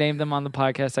because I named them on the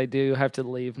podcast, I do have to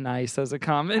leave nice as a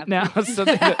comment now, so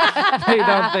they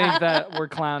don't think that we're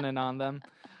clowning on them.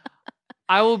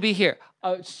 I will be here.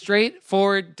 A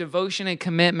straightforward devotion and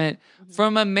commitment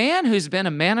from a man who's been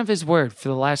a man of his word for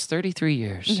the last 33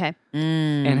 years Okay,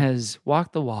 and has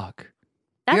walked the walk.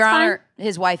 that's Your fine. Honor,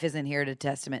 his wife isn't here to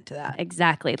testament to that.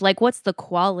 Exactly. Like, what's the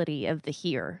quality of the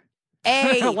here?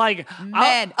 Hey, Like,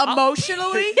 man,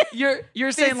 emotionally,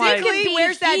 you're saying like, physically,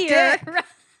 where's that dick?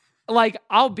 like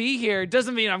I'll be here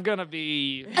doesn't mean I'm gonna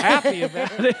be happy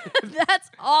about it.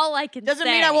 That's all I can Doesn't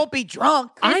say. mean I won't be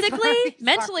drunk. physically,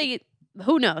 mentally.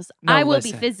 Who knows? No, I will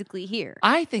listen. be physically here.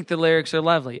 I think the lyrics are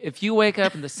lovely. If you wake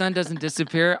up and the sun doesn't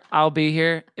disappear, I'll be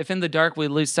here. If in the dark we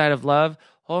lose sight of love,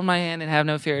 hold my hand and have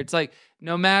no fear. It's like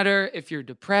no matter if you're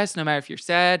depressed, no matter if you're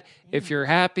sad, if you're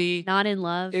happy, Not in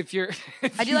love. if you're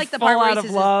if I do you like the fall part where out he of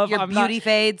says love, your I'm beauty not,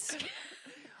 fades.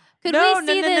 Could no, we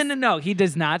no, see no, this? no. He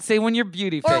does not say when your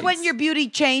beauty Or fades. when your beauty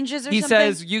changes or he something.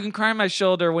 says you can cry on my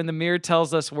shoulder when the mirror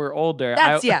tells us we're older.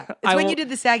 That's, yeah. It's I when will- you did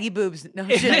the saggy boobs. No,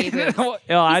 shaggy boobs. Well,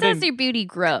 He I says didn't. your beauty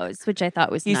grows, which I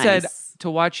thought was He nice. said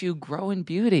to watch you grow in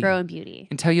beauty, grow in beauty.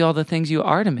 and tell you all the things you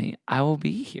are to me. I will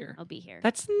be here. I'll be here.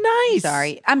 That's nice.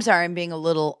 I'm sorry. I'm being a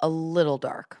little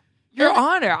dark. Your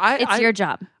Honor. It's your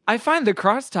job. I find the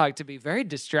crosstalk to be very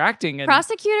distracting. And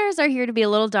Prosecutors are here to be a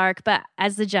little dark, but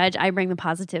as the judge, I bring the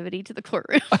positivity to the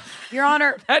courtroom. Your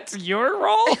Honor. That's your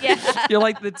role? Yeah. You're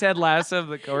like the Ted Lasso of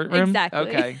the courtroom? Exactly.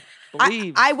 Okay.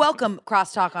 I welcome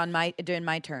crosstalk during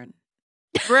my turn.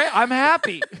 Great. I'm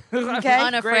happy. Okay.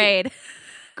 Unafraid.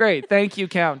 Great. Thank you,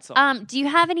 counsel. Do you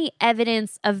have any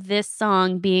evidence of this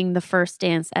song being the first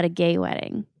dance at a gay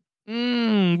wedding?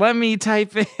 Let me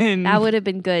type in. That would have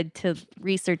been good to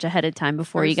research ahead of time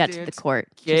before you got to the court.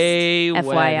 Gay Just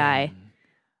FYI. wedding.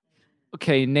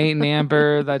 Okay, Nate and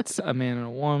Amber. That's a man and a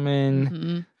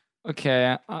woman.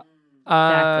 Okay.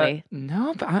 Exactly.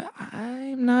 No, but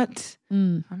I'm not.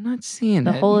 I'm not seeing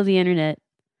The it. whole of the internet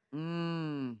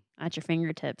at your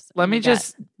fingertips. Let and me you got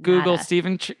just Google nada.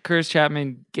 Stephen Curtis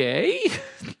Chapman gay.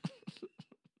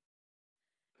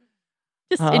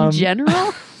 Just in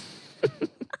general.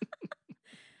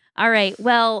 All right.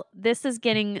 Well, this is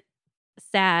getting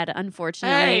sad,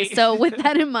 unfortunately. Hey. So with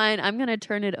that in mind, I'm going to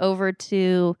turn it over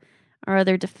to our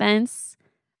other defense.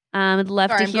 I'd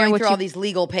love Sorry, to I'm hear going what through you... all these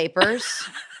legal papers.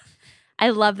 I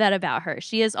love that about her.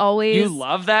 She is always You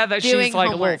love that doing she's like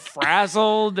a homework. little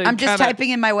frazzled. And I'm just kinda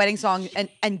typing in my wedding song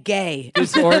and gay.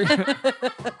 That's what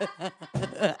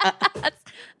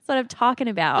I'm talking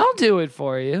about. I'll do it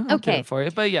for you. I'll do Okay. it for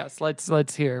you. But yes, let's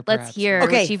hear. Let's perhaps. hear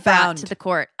Okay, what you brought found. to the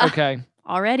court. Okay.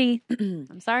 Already.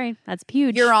 I'm sorry. That's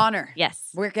huge. Your Honor.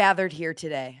 Yes. We're gathered here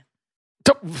today.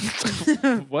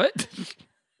 What?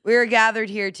 We're gathered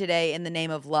here today in the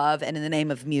name of love and in the name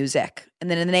of music and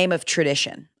then in the name of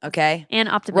tradition, okay? And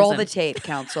optimism. Roll the tape,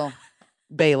 counsel.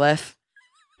 Bailiff.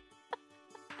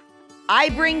 I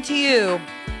bring to you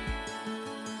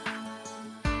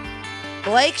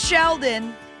Blake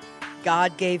Sheldon,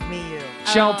 God Gave Me You.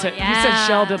 Shelton. yeah. You said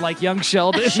Sheldon like young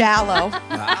Sheldon. Shallow.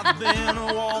 I've been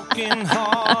a walking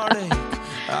heartache.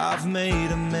 I've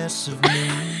made a mess of me.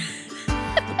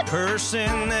 The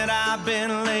person that I've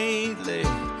been lately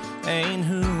ain't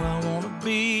who I want to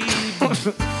be.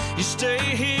 You stay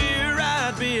here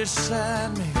right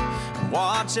beside me.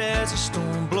 Watch as the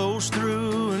storm blows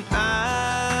through, and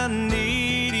I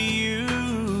need you.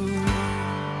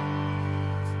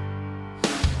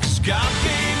 'Cause God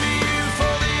gave me you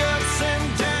for the ups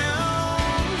and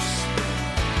downs.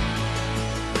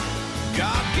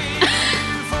 God gave me you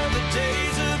for the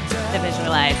days of doubt. To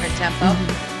visualize. For tempo.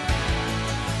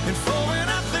 And for when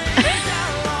I think I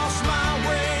lost my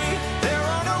way, there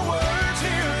are no words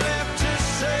here left to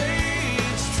say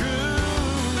it's true.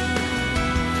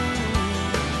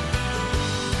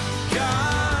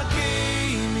 God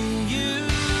gave me you.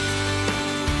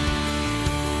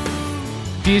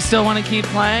 Do you still want to keep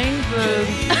playing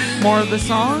more of the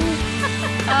song?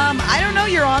 I don't know,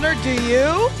 Your Honor. Do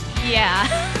you? Yeah.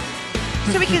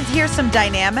 So we can hear some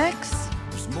dynamics?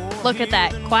 Look at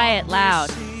that. Quiet,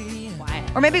 loud.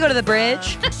 Or maybe go to the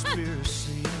bridge?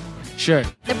 Sure.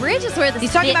 The bridge is where the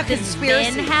He's talking spin, about the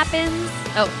conspiracy. spin happens.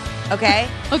 Oh, Okay?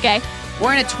 okay.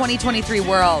 We're in a 2023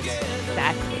 world.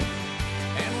 Exactly.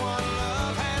 And what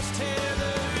love has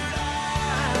tethered,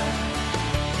 I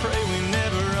pray we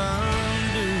never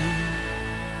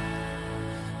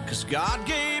undo. 'Cause God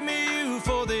gave me you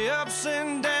for the ups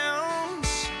and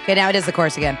downs. Okay, now it is the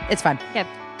chorus again. It's fine. Okay.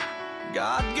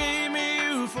 God gave me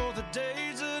you for the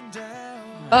days of doubt.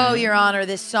 Oh, Your Honor,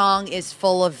 this song is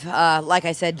full of, like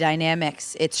I said,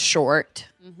 dynamics. It's short,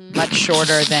 much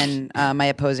shorter than my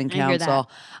opposing I hear counsel.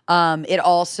 It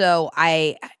also,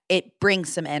 it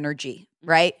brings some energy,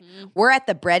 right? We're at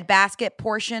the breadbasket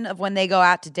portion of when they go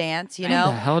out to dance, you How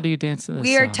the know? hell do you dance to this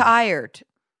We are song? tired,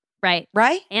 Right.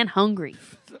 right? And hungry.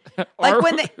 Like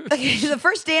when they, the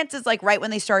first dance is like right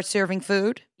when they start serving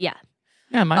food. Yeah.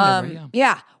 Yeah, mine never, yeah.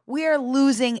 Yeah, we are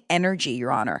losing energy,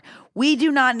 Your Honor. We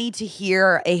do not need to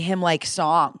hear a hymn-like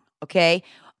song, okay?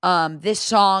 This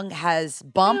song has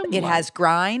bump, it has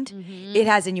grind, it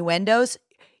has innuendos.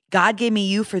 God gave me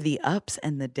you for the ups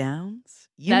and the downs.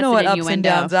 You That's know an what ups and innuendo.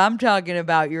 downs I'm talking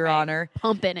about, Your Honor.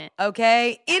 Pumping it.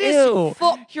 Okay? It is Ew,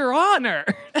 full. Your Honor.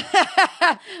 I'm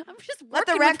just Let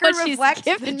the working with record what she's reflect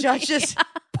the given judge me. just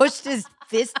pushed his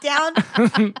fist down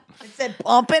and said,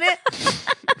 pumping it.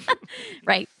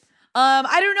 Right.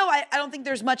 I don't know. I don't think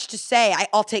there's much to say.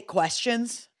 I'll take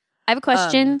questions. I have a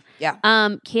question. Yeah.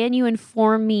 Can you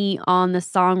inform me on the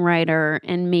songwriter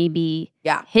and maybe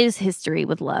his history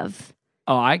with love?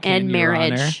 Oh, I can, And Your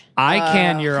marriage. Honor. I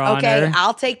can, Your Honor. Okay,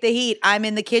 I'll take the heat. I'm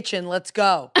in the kitchen. Let's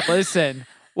go. Listen.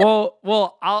 Well,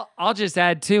 I'll just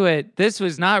add to it. This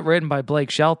was not written by Blake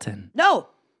Shelton. No,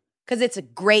 because it's a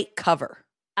great cover.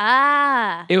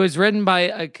 Ah. It was written by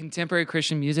a contemporary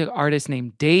Christian music artist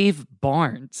named Dave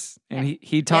Barnes. And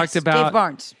he talked about Dave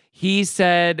Barnes. He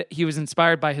said he was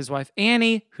inspired by his wife,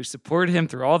 Annie, who supported him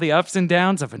through all the ups and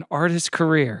downs of an artist's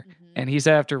career. And he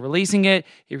said after releasing it,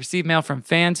 he received mail from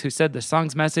fans who said the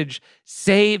song's message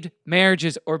saved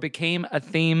marriages or became a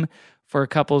theme for a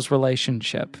couple's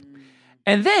relationship.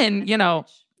 And then,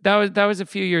 that was a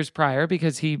few years prior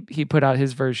because he put out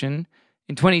his version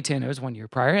in 2010. It was 1 year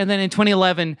prior. And then in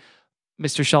 2011,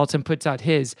 Mr. Shelton puts out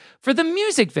his for the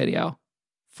music video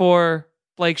for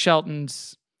Blake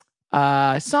Shelton's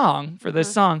song for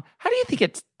this song. How do you think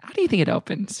it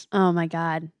opens? Oh my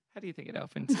God. How do you think it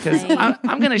opens? Because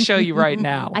I'm going to show you right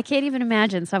now. I can't even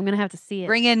imagine, so I'm going to have to see it.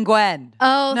 Bring in Gwen.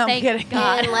 Oh, no, thank I'm kidding.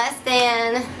 God. In less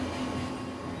than,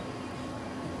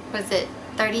 was it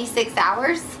 36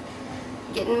 hours?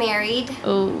 Getting married.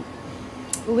 Oh.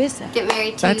 Who is that? Get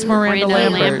married to That's Miranda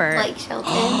Lambert. Blake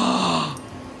Shelton. Sorry,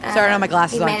 I don't have my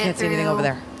glasses on. I can't see anything over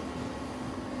there.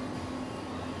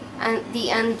 The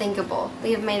unthinkable.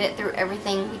 We have made it through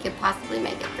everything we could possibly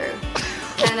make it through.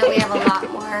 I know we have a lot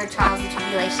more trials and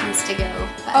tribulations to go.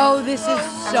 Oh, this is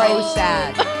so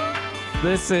sad.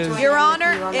 This is... Your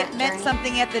Honor, it meant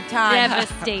something at the time.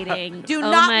 Devastating. Do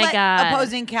oh not my let God.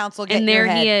 opposing counsel get and in your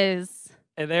there head. he is.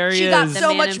 And there he She is. got The so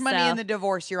man much money himself. in the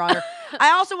divorce, Your Honor.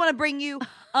 I also want to bring you,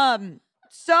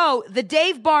 so the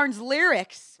Dave Barnes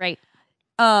lyrics, Right.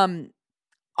 on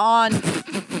on a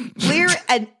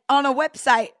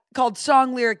website called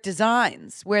Song Lyric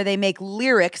Designs, where they make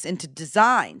lyrics into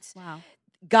designs. Wow.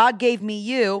 God gave me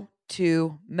you,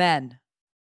 2 men.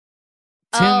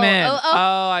 Two men.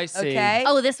 Oh, I see. Okay.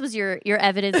 Oh, this was your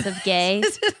evidence of gay.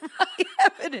 This is my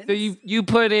evidence. So you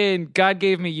put in "God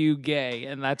gave me you, gay,"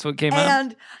 and that's what came up.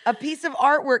 And a piece of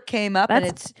artwork came up, and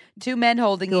That's it's 2 men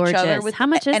holding gorgeous. each other. With How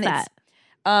much is and that?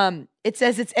 It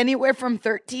says it's anywhere from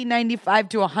 $13.95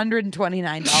 to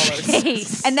 $129,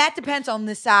 Jeez. and that depends on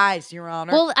the size, Your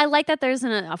Honor. Well, I like that there's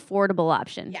an affordable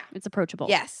option. Yeah. It's approachable.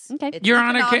 yes, Okay. It's Your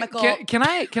Honor, economical.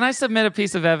 can I submit a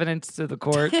piece of evidence to the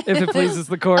court if it pleases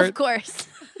the court? Of course.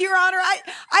 Your Honor,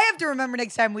 I have to remember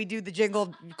next time we do the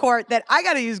Jingle court that I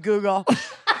got to use Google.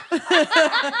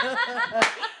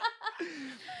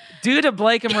 Due to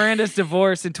Blake and Miranda's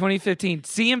divorce in 2015,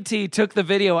 CMT took the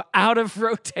video out of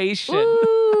rotation.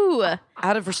 Ooh.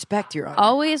 Out of respect, Your Honor.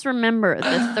 Always remember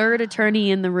the third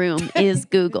attorney in the room is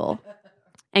Google.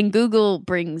 And Google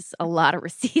brings a lot of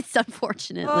receipts,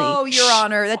 unfortunately. Oh, Your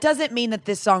Honor, that doesn't mean that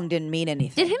this song didn't mean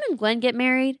anything. Did him and Glenn get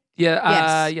married?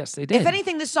 Yeah, yes, they did. If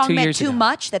anything, this song 2 meant years too ago.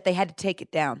 much that they had to take it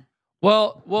down.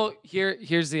 Well,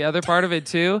 here's the other part of it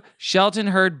too. Shelton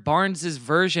heard Barnes's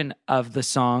version of the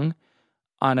song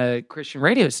on a Christian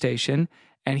radio station,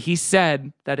 and he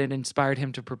said that it inspired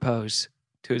him to propose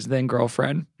to his then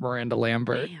girlfriend, Miranda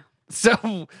Lambert. Damn.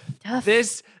 So Tough.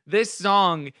 this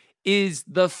song is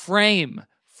the frame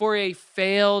for a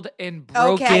failed and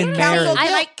broken marriage. Counsel,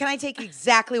 can I take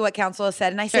exactly what counsel has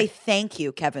said? And I say thank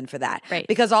you, Kevin, for that. Right.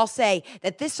 Because I'll say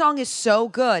that this song is so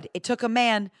good. It took a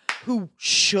man who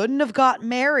shouldn't have got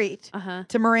married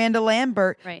to Miranda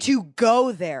Lambert to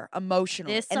go there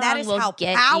emotionally. This and that song is will how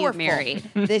get you powerful married.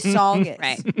 this song is.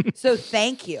 Right. So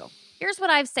thank you. Here's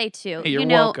what I say too. Hey, you're you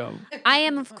know, welcome. I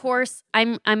am, of course,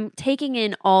 I'm taking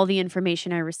in all the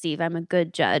information I receive. I'm a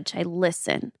good judge. I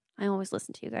listen. I always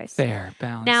listen to you guys. Fair,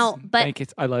 balance. Now, but Thank you.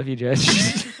 I love you, Judge.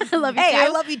 I love you Hey, too. I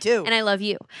love you too. And I love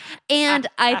you. And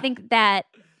I think that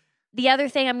the other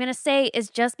thing I'm going to say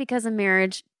is just because a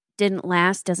marriage didn't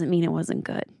last doesn't mean it wasn't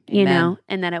good, you Amen. know,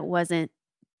 and that it wasn't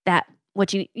that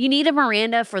what you need a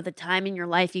Miranda for the time in your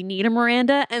life. You need a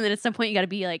Miranda. And then at some point you got to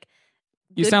be like,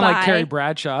 You sound like goodbye. Carrie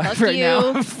Bradshaw Fuck right you.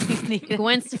 now.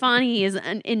 Gwen Stefani is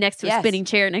in next to a Yes. spinning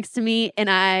chair next to me,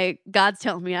 and God's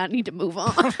telling me I need to move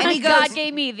on. And he God goes-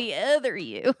 gave me the other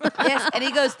you. Yes, and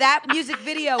he goes, that music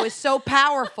video is so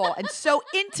powerful and so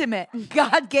intimate.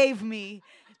 God gave me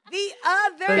the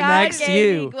other The God next gave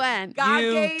you. me Gwen. God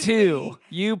you gave too. me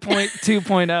You point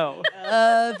 2.0.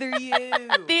 other you.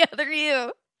 The other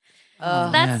you.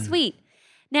 Oh, That's man. sweet.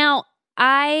 Now,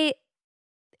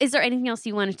 is there anything else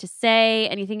you wanted to say?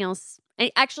 Anything else?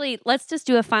 Actually, let's just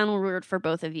do a final word for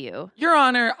both of you. Your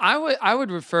Honor, I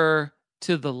would refer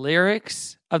to the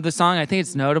lyrics of the song. I think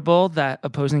it's notable that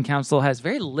opposing counsel has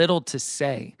very little to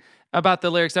say about the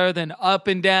lyrics other than up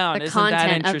and down. The Isn't that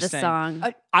content of the interesting?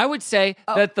 song. I would say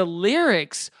that the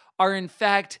lyrics are in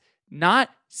fact not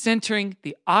centering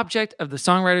the object of the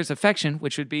songwriter's affection,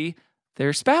 which would be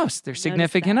their spouse, their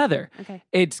significant that. other. Okay.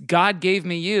 It's God gave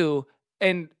me you.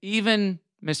 And even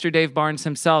Mr. Dave Barnes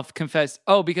himself confessed,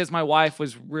 because my wife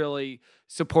was really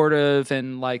supportive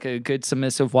and like a good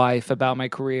submissive wife about my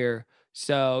career.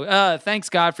 So thanks,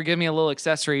 God, for giving me a little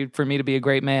accessory for me to be a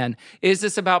great man. Is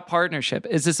this about partnership?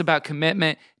 Is this about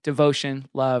commitment, devotion,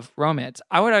 love, romance?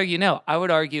 I would argue no. I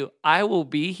would argue I Will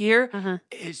Be Here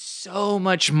is so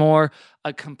much more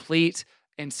a complete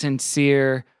and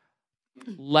sincere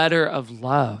letter of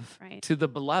love to the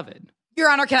beloved. Your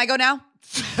Honor, can I go now?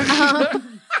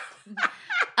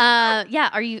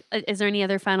 Is there any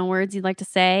other final words you'd like to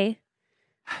say?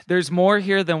 There's more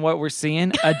here than what we're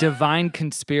seeing. A divine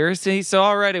conspiracy. So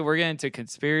already we're getting into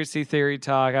conspiracy theory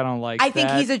talk. I don't like that. I think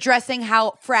he's addressing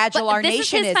how fragile our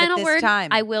nation is at this time.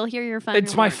 I will hear your final word.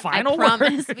 It's my final word? I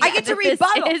promise. I get to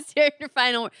rebuttal. This is your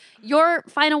final word. Your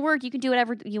final word, you can do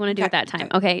whatever you want to do at that time.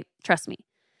 Okay, trust me.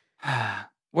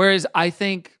 Whereas I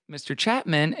think Mr.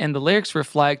 Chapman and the lyrics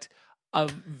reflect a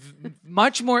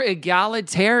much more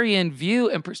egalitarian view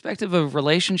and perspective of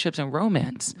relationships and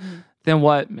romance than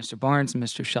what Mr. Barnes and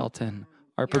Mr. Shelton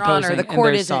are proposing. Honor, the court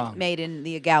in their isn't song. made in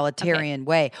the egalitarian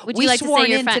way. Would we you like to say sworn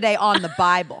your in today on the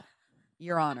Bible,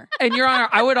 Your Honor. And Your Honor,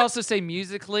 I would also say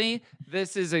musically,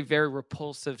 this is a very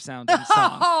repulsive sounding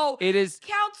song. It is.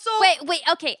 Counsel. Wait.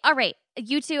 Okay, all right.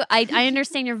 You two, I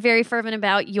understand you're very fervent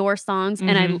about your songs,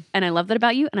 and I love that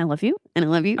about you, and I love you, and I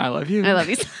love you. I love you. I love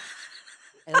you.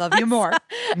 I love you more.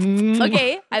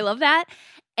 Okay, I love that.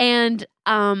 And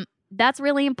that's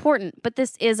really important, but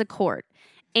this is a court.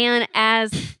 And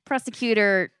as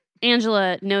prosecutor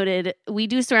Angela noted, we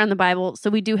do surround the Bible, so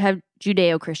we do have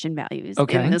Judeo-Christian values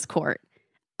in this court,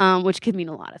 which could mean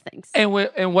a lot of things. And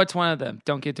what's one of them?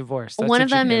 Don't get divorced. That's one of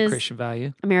them is Christian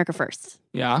value. America first.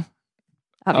 Yeah.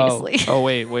 Obviously. Oh,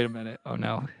 wait a minute. Oh,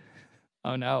 no.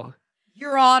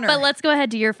 Your Honor. But let's go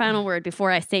ahead to your final word before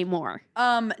I say more.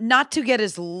 Not to get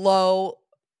as low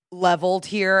leveled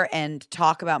here and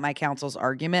talk about my counsel's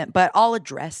argument, but I'll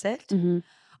address it.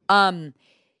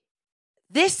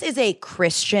 This is a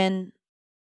Christian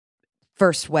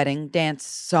first wedding dance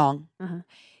song.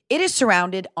 It is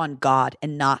surrounded on God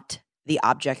and not the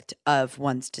object of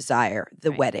one's desire,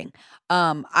 the wedding.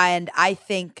 And I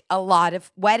think a lot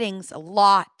of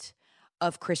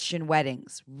Christian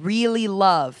weddings really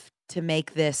love to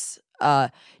make this.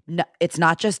 It's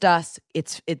not just us.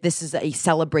 This is a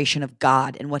celebration of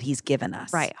God and what He's given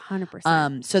us. Right,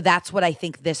 100%. So that's what I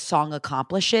think this song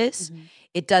accomplishes.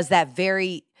 It does that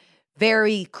very,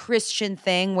 very Christian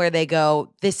thing where they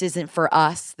go, "This isn't for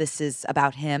us. This is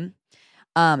about Him."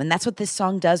 And that's what this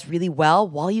song does really well.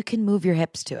 While you can move your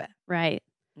hips to it. Right.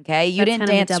 Okay. You didn't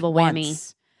dance double once.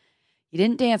 whammy. You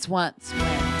didn't dance once.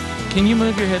 Can you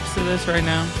move your hips to this right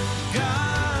now?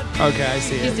 Okay, I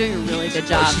see He's it. doing a really good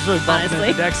job. She's really bumping honestly.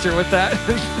 into Dexter with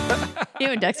that. You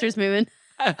and Dexter's moving.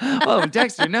 Oh,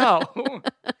 Dexter, no.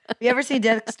 You ever seen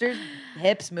Dexter's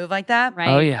hips move like that? Right.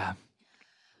 Oh, yeah.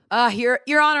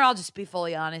 Your Honor, I'll just be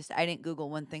fully honest. I didn't Google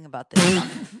one thing about this song.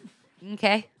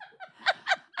 Okay.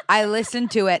 I listened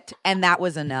to it, and that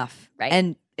was enough. Right.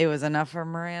 And it was enough for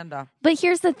Miranda. But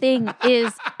here's the thing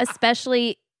is,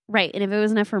 especially, right, and if it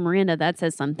was enough for Miranda, that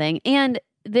says something. And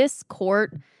this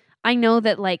court, I know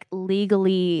that, like,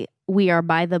 legally we are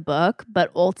by the book,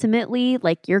 but ultimately,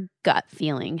 like, your gut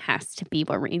feeling has to be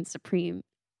what reigns supreme.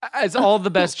 As all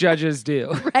the best judges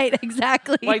do. Right,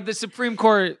 exactly. Like the Supreme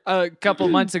Court a couple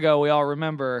months ago, we all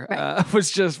remember,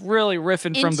 was just really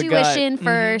riffing from the gut. Intuition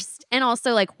first. And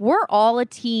also, like, we're all a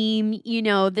team. You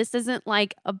know, this isn't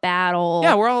like a battle.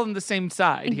 Yeah, we're all on the same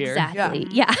side here. Exactly.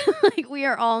 Yeah. Like, we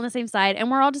are all on the same side, and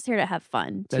we're all just here to have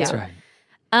fun. That's too.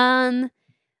 right.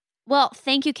 Well,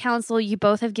 thank you, counsel. You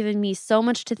both have given me so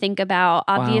much to think about.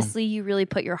 Obviously, you really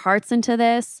put your hearts into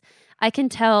this. I can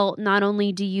tell not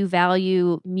only do you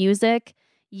value music,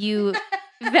 you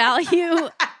value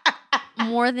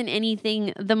more than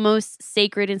anything the most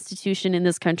sacred institution in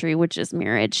this country, which is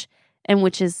marriage, and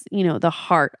which is, you know, the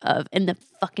heart of and the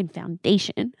fucking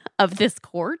foundation of this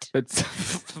court. It's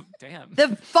damn.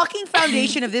 The fucking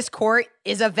foundation of this court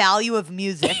is a value of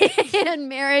music. And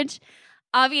marriage.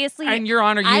 Obviously, and Your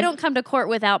Honor, I don't come to court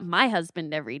without my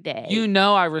husband every day. You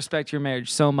know I respect your marriage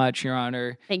so much, Your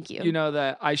Honor. Thank you. You know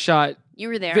that I shot you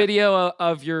were there. video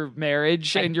of your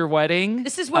marriage and your wedding.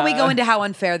 This is when we go into how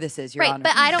unfair this is, Your Honor.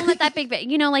 But I don't let that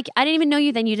big, you know, like, I didn't even know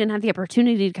you then. You didn't have the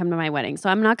opportunity to come to my wedding. So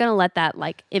I'm not going to let that,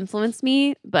 like, influence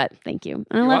me. But thank you.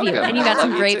 And I love you. And you got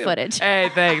some great footage.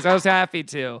 Hey, thanks. I was happy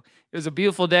to. It was a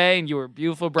beautiful day, and you were a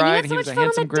beautiful bride, and he was a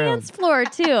handsome groom. You had so much fun on the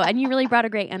dance floor, too. And you really brought a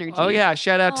great energy. Oh, yeah.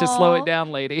 Shout out to Slow It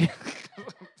Down Lady.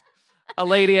 A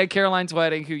lady at Caroline's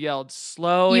wedding who yelled,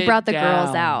 "Slow it down." You brought the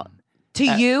girls out. To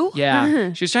you?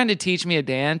 Yeah. She was trying to teach me a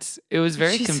dance. It was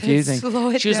very confusing. Said, slow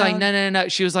it she was down. like, no.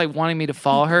 She was like wanting me to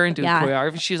follow her and do Yeah.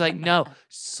 choreography. She's like, no,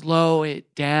 slow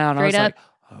it down. Straight I up.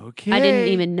 was Okay. I didn't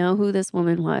even know who this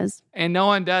woman was. And no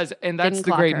one does. And that's Didn't the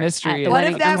clock great her mystery. at the in What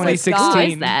if that was 2016.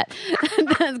 Who is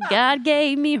that? God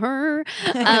gave me her.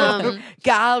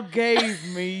 God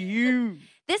gave me you.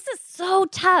 This is so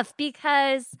tough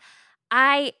because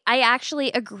I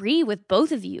actually agree with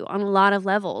both of you on a lot of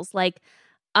levels. Like,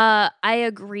 I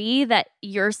agree that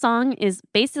your song is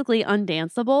basically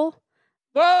undanceable.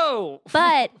 Whoa!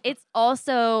 But it's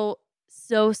also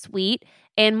so sweet.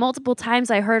 And multiple times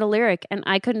I heard a lyric and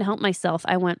I couldn't help myself.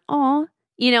 I went, "Aw."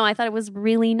 I thought it was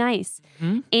really nice.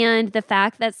 Mm-hmm. And the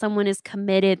fact that someone is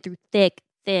committed through thick,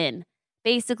 thin,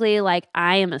 basically like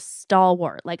I am a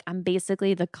stalwart. Like I'm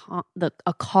basically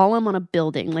a column on a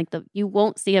building. Like you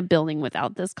won't see a building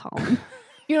without this column.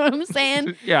 You know what I'm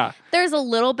saying? Yeah. There's a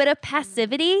little bit of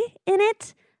passivity in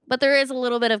it. But there is a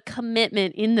little bit of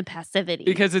commitment in the passivity.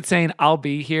 Because it's saying, I'll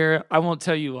be here. I won't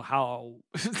tell you how,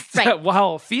 Right. how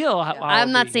I'll feel.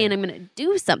 I'm not saying I'm going to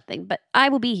do something, but I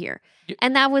will be here.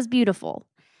 And that was beautiful.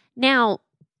 Now,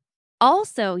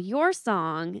 also, your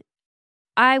song,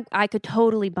 I could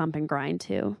totally bump and grind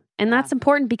to. And that's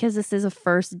important because this is a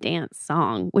first dance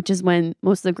song, which is when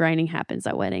most of the grinding happens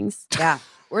at weddings. Yeah.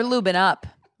 We're lubing up.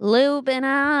 Lubing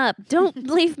up. Don't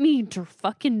leave me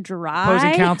fucking dry.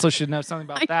 Opposing counsel should know something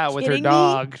about that with her kidding me?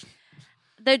 dog.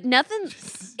 Nothing.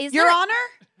 Is Your there,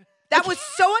 Honor, that was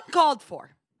so uncalled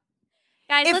for.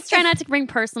 guys, let's try not to bring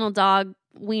personal dog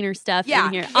wiener stuff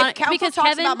in here. If counsel because talks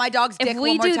Kevin, about my dog's dick if we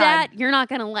one more do time, that, you're not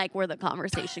going to like where the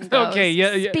conversation goes. Okay,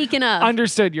 yeah. Speaking of,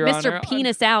 Understood, Your Mr. Honor.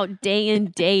 Penis out, day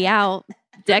in, day out,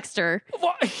 Dexter.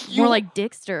 More like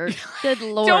Dixter. Good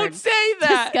Lord. Don't say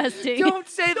that. Disgusting. Don't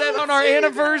say that on our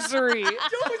anniversary.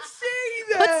 don't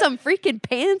say Put some freaking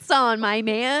pants on, my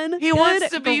man. He Good wants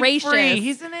to be gracious. free.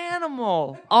 He's an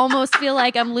animal. Almost feel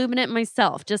like I'm lubing it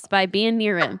myself just by being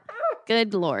near him.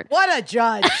 Good Lord. What a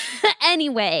judge.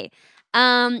 Anyway,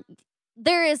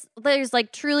 there's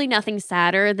like truly nothing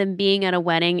sadder than being at a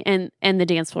wedding and the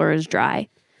dance floor is dry.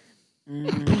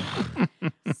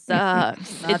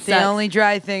 Sucks. Not the only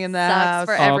dry thing in the house.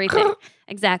 For everything.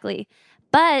 Exactly.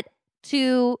 But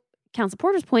to Counsel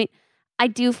Porter's point, I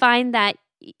do find that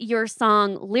your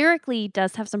song lyrically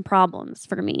does have some problems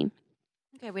for me.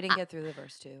 Okay, we didn't get through the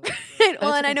verse 2.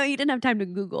 Well, and I know you didn't have time to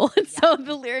Google. So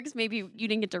the lyrics, maybe you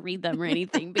didn't get to read them or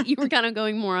anything, but you were kind of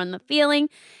going more on the feeling.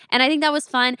 And I think that was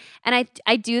fun. And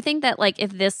I do think that like if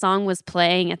this song was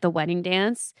playing at the wedding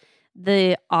dance,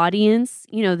 the audience,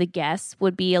 the guests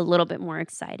would be a little bit more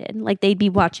excited. Like they'd be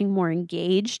watching more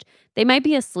engaged. They might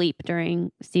be asleep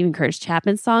during Stephen Curtis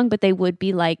Chapman's song, but they would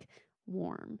be like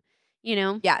warm.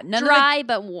 Yeah, dry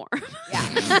but warm.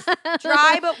 Yeah,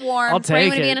 dry but warm. I'll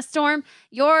take would it. be in a storm.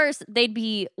 Yours, they'd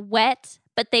be wet,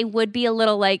 but they would be a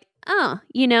little like,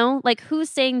 like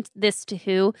who's saying this to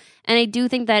who? And I do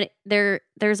think that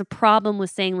there's a problem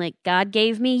with saying like God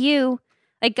gave me you,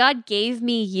 like God gave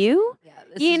me you. Yeah,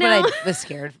 this is what I was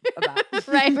scared about.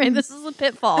 right. This is a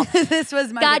pitfall. This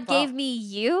was my God pitfall. gave me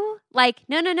you. Like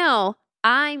no.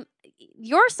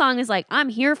 Your song is like, I'm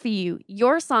here for you.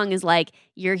 Your song is like,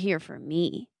 you're here for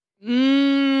me.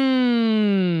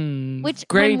 Which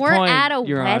Great when we're point, at a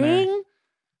Your wedding, Honor.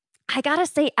 I gotta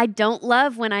say, I don't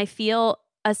love when I feel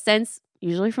a sense,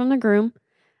 usually from the groom,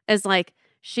 as like,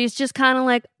 she's just kind of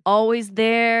like always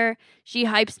there. She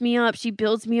hypes me up. She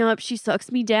builds me up. She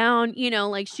sucks me down.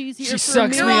 Like she's here She for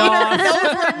sucks me. me off.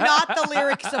 Those were not the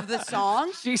lyrics of the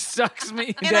song. She sucks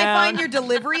me And down. I find your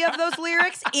delivery of those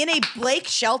lyrics in a Blake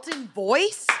Shelton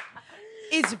voice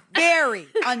is very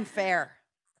unfair.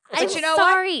 I'm But you know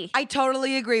sorry. what? I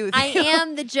totally agree with I you.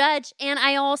 am the judge, and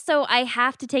I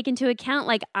have to take into account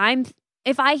like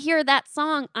if I hear that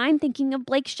song, I'm thinking of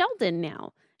Blake Shelton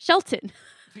now. Shelton.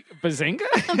 Bazinga?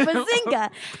 Bazinga.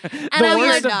 The And I'm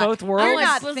worst like, of both worlds? You're I'm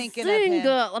not like, thinking of him.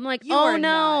 Bazinga. I'm like, You oh are no.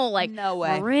 not. Like No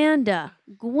way. Miranda,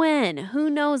 Gwen, who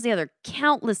knows the other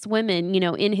countless women,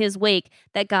 in his wake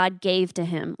that God gave to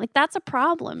him. Like that's a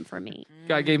problem for me.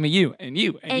 God gave me you and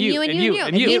you and, And you you and you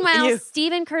and you. Meanwhile,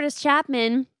 Stephen Curtis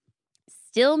Chapman,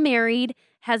 still married,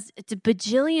 has a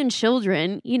bajillion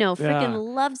children,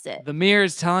 freaking loves it. The mirror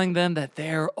is telling them that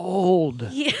they're old.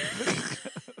 He,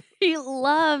 he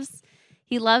loves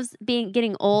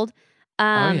getting old.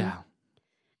 Oh yeah.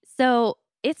 So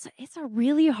it's a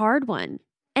really hard one.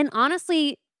 And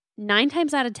honestly, 9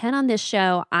 times out of 10 on this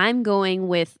show, I'm going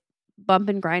with bump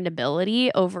and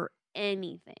grindability over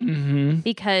anything. Mm-hmm.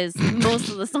 Because most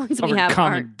of the songs we Over have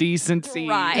common are decency.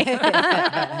 dry.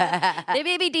 They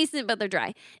may be decent, but they're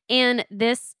dry. And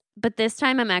this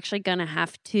time I'm actually gonna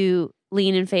have to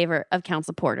lean in favor of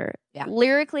Counsel Porter. Yeah.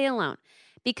 Lyrically alone.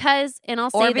 Because, and I'll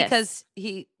say Or this. because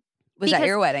he Was that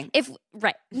your wedding?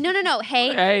 No.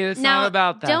 Hey, it's now, not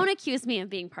about that. Don't accuse me of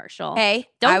being partial. Hey,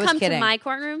 don't I was come kidding. to my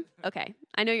courtroom. Okay,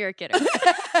 I know you're a kidder, and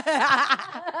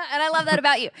I love that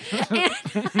about you. And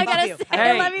I gotta say,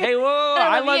 I love you. Hey, whoa!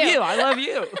 I love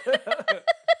you.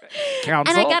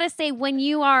 Counsel. And I gotta say, when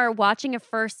you are watching a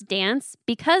first dance,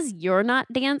 because you're not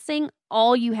dancing,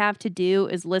 all you have to do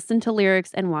is listen to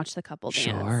lyrics and watch the couple dance.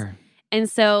 Sure. And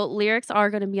so lyrics are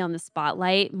going to be on the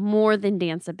spotlight more than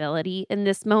danceability in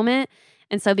this moment.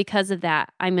 And so because of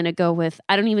that, I'm going to go with,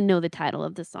 I don't even know the title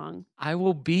of the song. I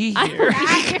will be here.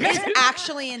 It's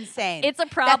actually insane. It's a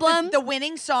problem. The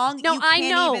winning song, No, you I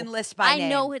can't know. even list by name. I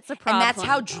know it's a problem. And that's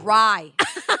how dry.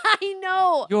 I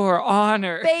know. Your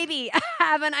Honor. Baby,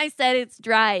 haven't I said it's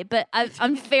dry? But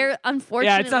unfortunately.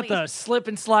 Yeah, it's not the slip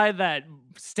and slide that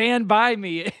Stand By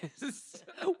Me is.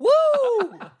 Woo!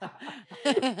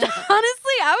 Honestly,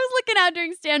 I was looking out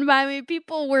during Stand By Me.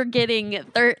 People were getting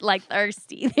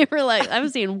thirsty. They were like, I'm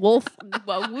seeing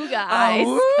wooga eyes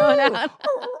going out.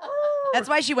 That's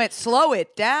why she went, slow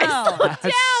it down.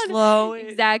 Slow it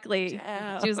Exactly.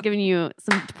 down. She was giving you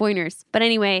some pointers. But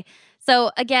anyway, so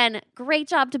again, great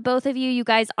job to both of you. You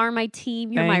guys are my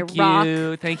team. You're my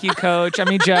rock. Thank you, Coach.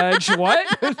 Judge. What?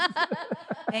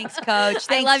 Thanks, Coach.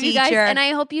 Thanks, I love you guys. teacher. And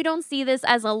I hope you don't see this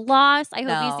as a loss. I hope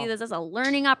No. you see this as a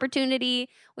learning opportunity.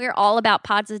 We're all about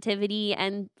positivity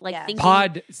and thinking.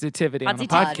 Positivity on the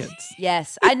podcast.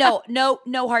 Yes. I know.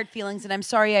 No hard feelings. And I'm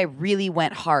sorry I really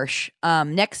went harsh.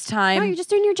 Next time. No, you're just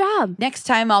doing your job. Next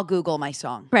time I'll Google my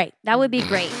song. Right. That would be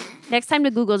great. Next time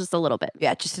to Google just a little bit.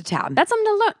 Yeah, just a tad. That's something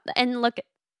to learn. And look,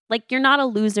 you're not a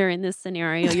loser in this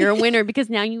scenario. You're a winner because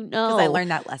now you know. Because I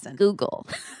learned that lesson. Google.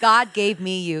 God gave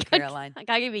me you, Caroline. God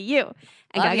gave me you.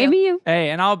 And Love God gave me you.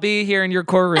 Hey, and I'll be here in your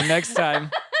courtroom next time.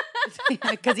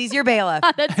 Because he's your bailiff.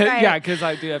 That's right. Yeah, because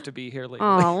I do have to be here legally.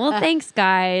 Oh, well, thanks,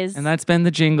 guys. And that's been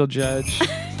the Jingle Judge.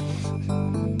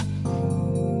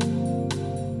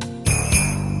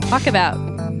 Talk about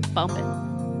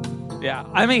bumping. Yeah.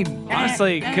 I mean,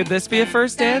 honestly, could this be a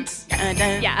first dance?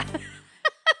 Yeah.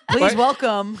 Please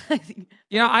welcome.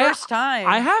 You know, First time.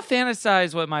 I have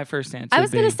fantasized what my first dance I would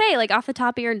was going to be. say, off the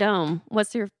top of your dome,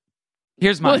 what's your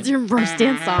Here's your first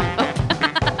dance song? Oh.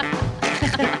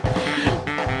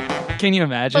 Can you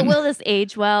imagine? But will this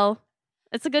age well?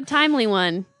 It's a good timely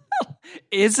one.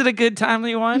 Is it a good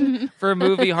timely one for a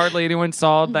movie hardly anyone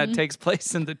saw that takes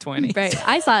place in the 20s? Right.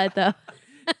 I saw it though.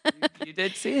 You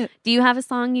did see it. Do you have a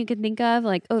song you can think of? Yeah,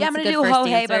 I'm going going to to do Ho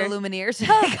Hey by the Lumineers.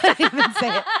 I couldn't even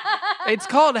say it. It's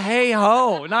called Hey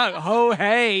Ho, not Ho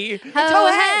Hey. Ho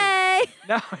Hey.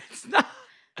 No, it's not.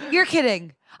 You're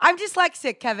kidding. I'm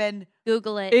dyslexic, Kevin.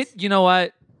 Google it. You know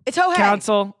what? It's Ho Hey.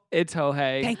 Counsel, it's Ho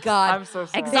Hey. Thank God. I'm so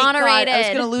sorry. Thank God. I was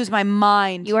going to lose my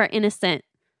mind. You are innocent.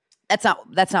 That's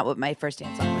not what my first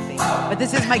dance song would be. But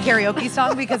this is my karaoke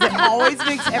song because it always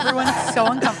makes everyone so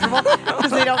uncomfortable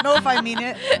because they don't know if I mean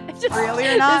it really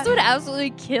or not. This would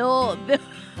absolutely kill the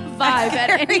vibe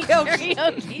at any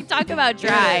karaoke. Talk about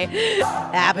dry.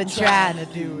 I've been trying to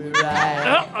do it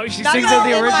right. Oh, she sings in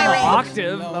the original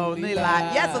octave. Lonely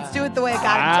life. Yes, let's do it the way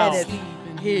God intended.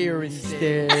 Here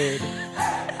instead,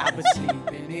 I've been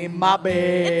sleeping in my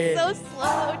bed. It's so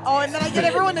slow. Oh, and then I get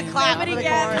everyone to clap for the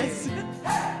chorus.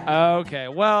 Okay,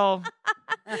 well.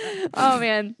 Oh,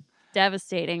 man.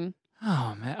 Devastating.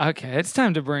 Oh, man. Okay, it's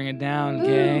time to bring it down,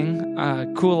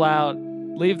 gang. Cool out.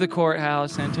 Leave the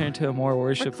courthouse. Enter into a more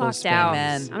worshipful Clocked space. out.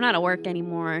 I'm not at work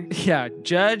anymore. Yeah,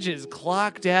 judge is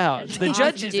clocked out. The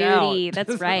judge is duty. out.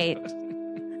 That's right.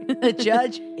 The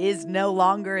judge is no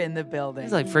longer in the building.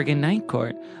 It's like friggin' night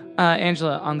court.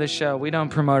 Angela, on this show, we don't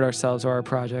promote ourselves or our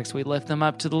projects. We lift them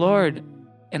up to the Lord.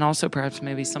 And also perhaps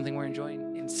maybe something we're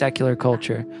enjoying in secular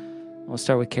culture. We'll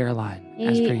start with Caroline,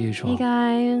 as per usual. Hey,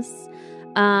 guys.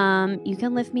 You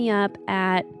can lift me up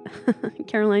at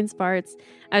Caroline's Farts.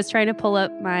 I was trying to pull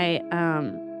up my,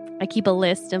 I keep a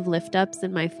list of lift ups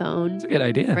in my phone. That's a good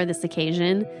idea. For this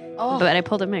occasion. Oh. But I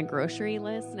pulled up my grocery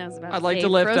list and I was about I'd to like say to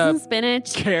lift frozen up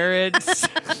spinach. carrots.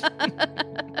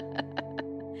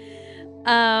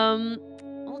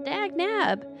 Well, dag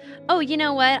nab. Oh, you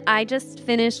know what? I just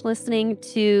finished listening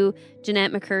to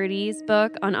Jeanette McCurdy's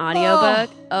book on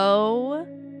audiobook. Oh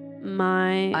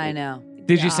my. I know.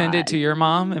 Did you send it to your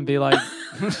mom and be like,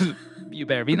 you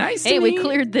better be nice to me? Hey, we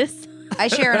cleared this. I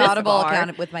share an This Audible bar.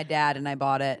 account with my dad, and I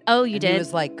bought it. Oh, you And did? He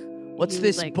was like, "What's He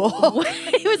was this like, book?"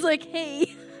 He was like, hey.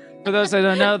 For those that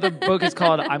don't know, the book is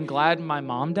called I'm Glad My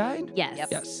Mom Died. Yes. Yep.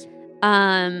 Yes.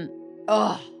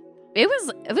 Oh, It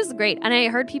was great. And I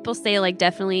heard people say,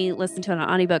 definitely listen to it on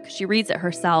audiobook. She reads it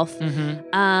herself.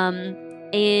 Mm-hmm.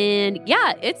 And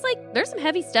yeah, it's there's some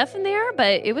heavy stuff in there,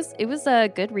 but it was a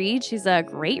good read. She's a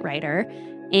great writer.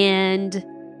 And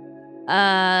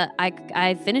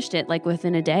I finished it like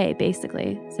within a day,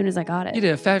 basically, as soon as I got it. You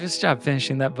did a fabulous job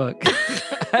finishing that book.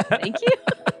 Thank you.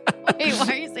 Wait, why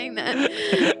are you saying that?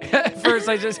 At first,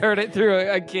 I just heard it through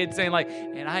a kid saying like,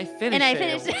 and I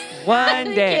finished it it.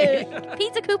 one day.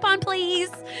 Pizza coupon, please.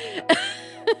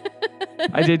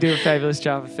 I did do a fabulous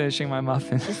job of finishing my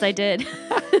muffin. Yes, I did.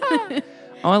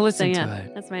 I want to listen to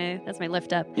it. That's my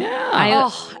lift up. Yeah.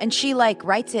 And she like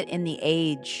writes it in the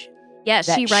age. Yeah,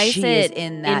 she writes it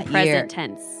in that present year.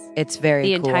 tense. It's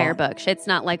very the cool. entire book. It's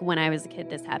not like when I was a kid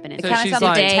this happened. It It So kind she's of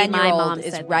sounds like like- the my 10-year-old mom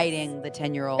is said writing the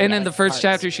 10-year-old. And in the first parts.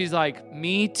 chapter, she's like,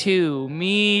 "Me too.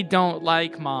 Me don't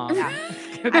like mom." Yeah.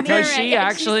 Does she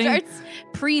actually? She starts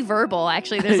pre-verbal.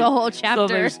 Actually, there's a whole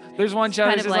chapter. So there's one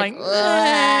chapter that's kind like,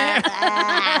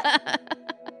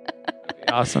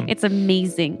 of awesome. It's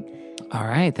amazing. All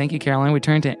right, thank you, Caroline. We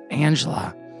turn to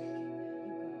Angela.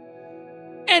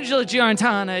 Angela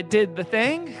Giarratana did the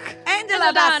thing.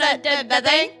 Angela Bassett did the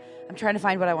thing. I'm trying to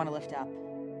find what I want to lift up.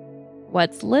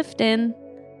 What's lifting?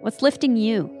 What's lifting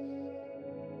you?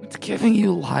 It's giving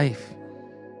you life.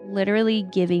 Literally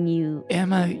giving you.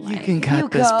 Emma, you life. can cut You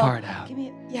this go. part out.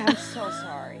 Yeah, I'm so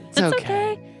sorry. It's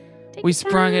okay. Take We your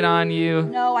sprung it time. on you.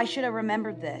 No, I should have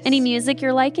remembered this. Any music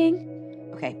you're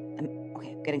liking? Okay,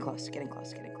 getting close.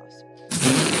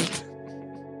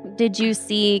 Did you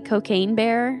see Cocaine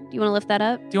Bear? Do you want to lift that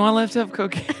up? Do you want to lift up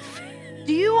cocaine?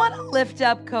 Do you want to lift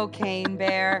up Cocaine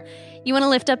Bear? You want to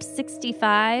lift up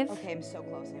 65? Okay, I'm so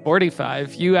close.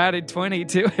 45. You added 20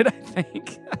 to it, I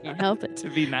think. Can't help it. To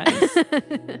be nice. Is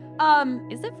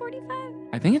it 45?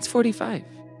 I think it's 45.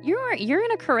 You're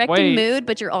in a correcting Wait. mood,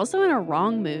 but you're also in a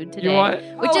wrong mood today. what?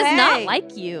 Which Oh, is hey. not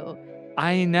like you.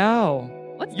 I know.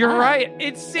 What's You're up? right.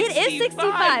 It's 65. It is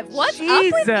 65. What's up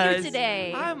with you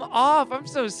today? I'm off. I'm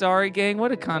so sorry, gang.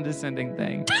 What a condescending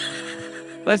thing.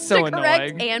 That's so to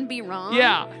correct annoying. and be wrong.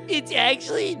 Yeah. It's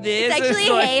actually this. It's actually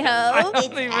like, hey-ho. I don't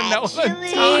even know what I'm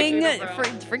talking Ding, about.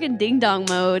 freaking ding dong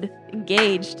mode.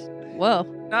 Engaged. Whoa.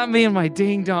 Not me and my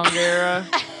ding dong era.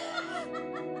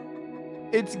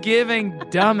 It's giving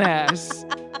dumbass.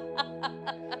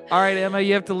 All right, Emma,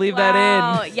 you have to leave that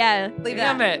Wow. in. Yeah. Leave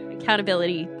Damn that. it.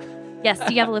 Accountability. Yes.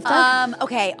 Do you have a lift up?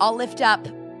 Okay, I'll lift up.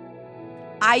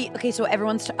 So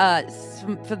everyone's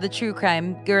for the true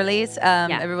crime girlies.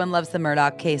 Everyone loves the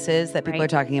Murdoch cases that people Right. are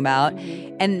talking about,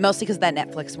 Mhm. and mostly because of that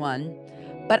Netflix one.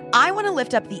 But I want to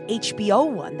lift up the HBO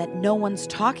one that no one's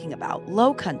talking about,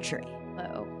 Low Country.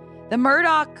 Whoa. The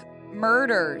Murdoch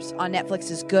murders on Netflix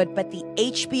is good, but the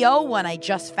HBO one I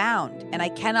just found, and I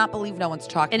cannot believe no one's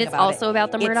talking And it's about it. also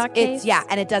about the Murdoch case? Yeah,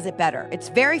 and it does it better. It's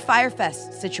very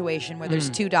Firefest situation where there's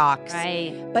two docs,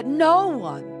 Right. but no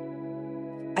one.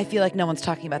 I feel like no one's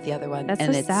talking about the other one, That's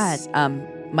and so it's sad.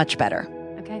 Much better.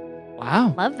 Okay.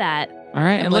 Wow. Love that. All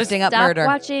right. I'm And let's lifting up Stop murder.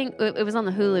 watching. It was on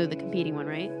the Hulu, the competing one,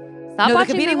 right? Stop No, the watching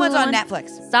competing Hulu one's on one. Netflix.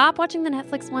 Stop watching the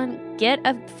Netflix one. Get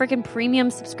a freaking premium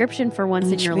subscription for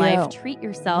once in your HBO. life. Treat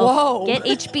yourself. Whoa. Get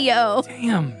HBO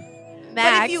Damn. But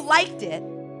Max. if you liked it,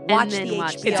 watch then the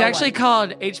watch HBO. It's actually one. called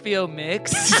HBO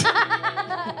Mix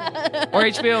or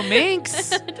HBO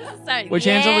Minx, which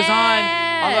Angela was on.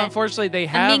 Although unfortunately they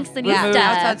have Minx and removed,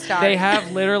 Yeah, it's on Stars. they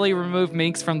have literally removed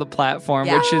Minx from the platform,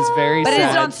 Yeah. which is very But sad.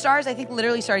 it's on Stars. I think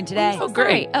literally starting today. Oh,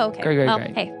 great. Oh, okay. Great, Well,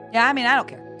 great. Hey, Yeah, I mean I don't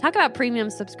care. talk about premium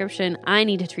subscription. I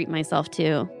need to treat myself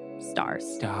to Stars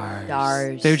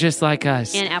Stars. They're just like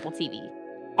us. and Apple TV.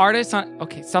 Artists on.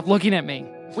 Okay, stop looking at me.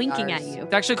 Winking Stars. at you.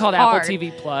 It's actually called Hard. Apple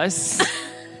TV Plus,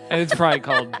 and it's probably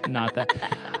called not that.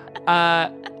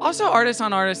 Also, artists,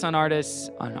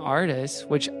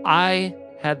 which I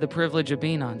had the privilege of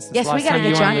being on since Yes, the we last gotta time get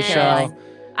you you were on on the here, show. Caroline.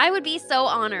 I would be so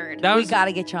honored. That We was got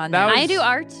to get you on that there. was- I do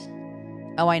art.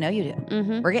 Oh, I know you do.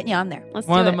 Mm-hmm. We're getting you on there. Let's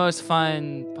one do of the it. most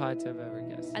fun pods I've ever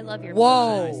guessed. I love your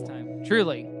Whoa. Nice time.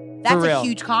 Truly. That's For real. a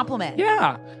huge compliment.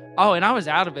 Yeah. Oh, and I was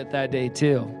out of it that day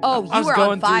too. Oh, I you was were going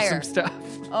on fire. through some stuff.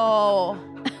 Oh,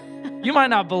 You might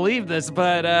not believe this,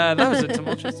 but that was a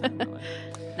tumultuous time in my life.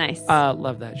 Nice.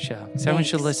 Love that show. So everyone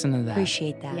should Thanks. listen to that.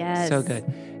 appreciate that. Yes. So good.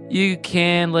 You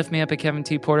can lift me up at Kevin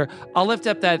T. Porter. I'll lift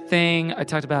up that thing I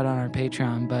talked about on our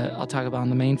Patreon, but I'll talk about on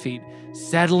the main feed.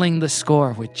 Settling the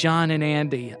Score with John and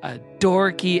Andy. A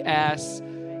dorky ass,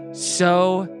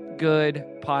 so good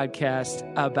podcast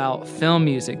about film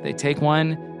music. They take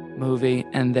one movie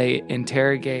and they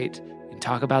interrogate and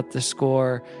talk about the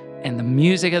score and the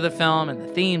music of the film and the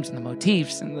themes and the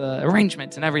motifs and the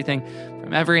arrangements and everything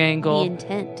from every angle.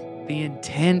 The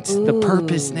intent, the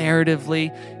purpose narratively.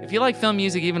 If you like film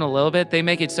music even a little bit, they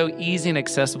make it so easy and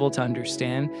accessible to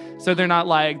understand. So they're not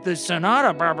like the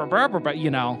sonata, blah, blah, blah, blah, blah,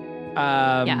 you know.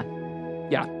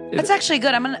 Yeah, That's actually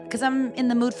good. Because I'm in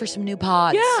the mood for some new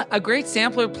pods. Yeah, a great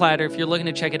sampler platter, if you're looking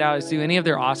to check it out, is do any of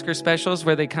their Oscar specials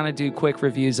where they kind of do quick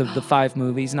reviews of the 5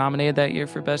 movies nominated that year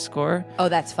for Best Score. Oh,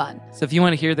 that's fun. So if you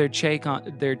want to hear their take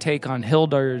on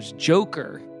Hildar's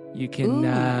Joker, you can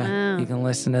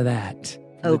listen to that.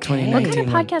 Okay. What kind of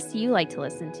podcasts do you like to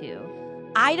listen to?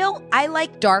 I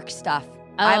like dark stuff.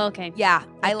 Okay. Yeah.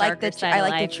 I like darker the side of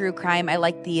life. true crime. I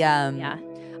like the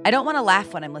I don't want to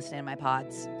laugh when I'm listening to my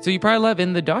pods. So you probably love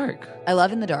In the Dark. I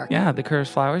love In the Dark. Yeah, the Curtis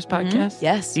Flowers podcast.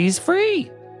 Yes. He's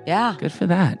free. Yeah. Good for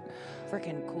that.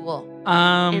 Freaking cool.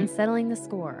 And Settling the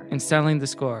Score.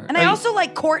 And I also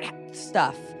like court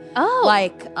stuff. Oh.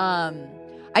 Like, I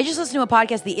just listened to a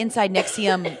podcast, the Inside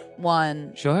Nexium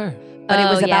one. Sure. But it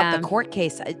was about the court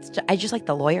case. I just like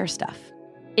the lawyer stuff.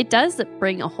 It does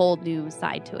bring a whole new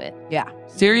side to it. Yeah.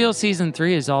 Serial Season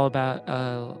 3 is all about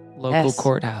local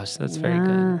courthouse. That's very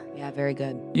good. Yeah, very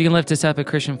good. You can lift us up at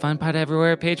Christian Fun Pod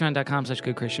everywhere.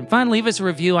 Patreon.com/GoodChristianFun. Leave us a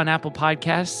review on Apple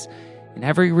Podcasts. And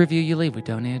every review you leave, we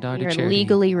donate $1 to charity. You're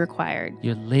legally required.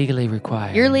 You're legally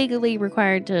required. You're legally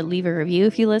required to leave a review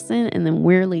if you listen, and then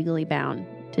we're legally bound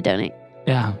to donate.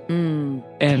 Yeah.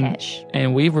 Cash.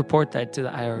 And we report that to the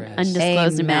IRS.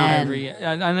 Undisclosed amount.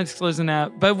 Undisclosed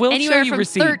amount. But we'll anywhere show you from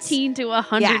receipts. $13 to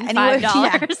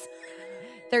 $105.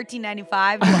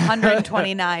 $13.95 to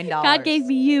 $129. God gave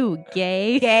me you,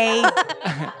 gay. Gay.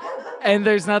 And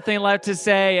there's nothing left to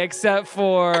say except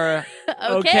for,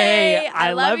 okay,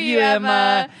 I love you,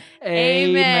 Emma.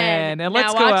 Amen. And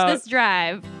let's now go watch out. this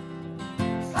drive.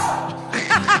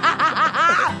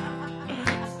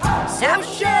 So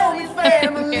show me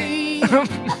family.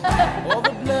 All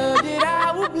the blood that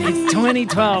I will bleed. It's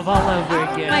 2012 all over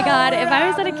again. Oh my God, if I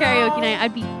was at a karaoke night,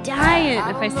 I'd be dying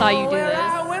if I saw you do this.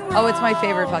 Oh, it's my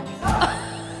favorite fucking song.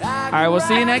 All right, we'll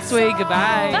see you next week.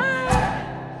 Goodbye. Bye.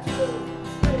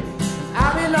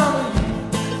 I belong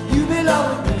with you, you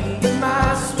belong with me,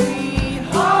 my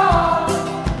sweetheart.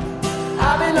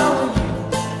 I belong with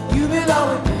you, you belong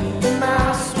with me,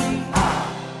 my sweetheart.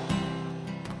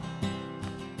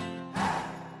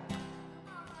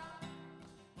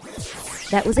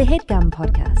 That was a HeadGum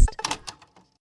podcast.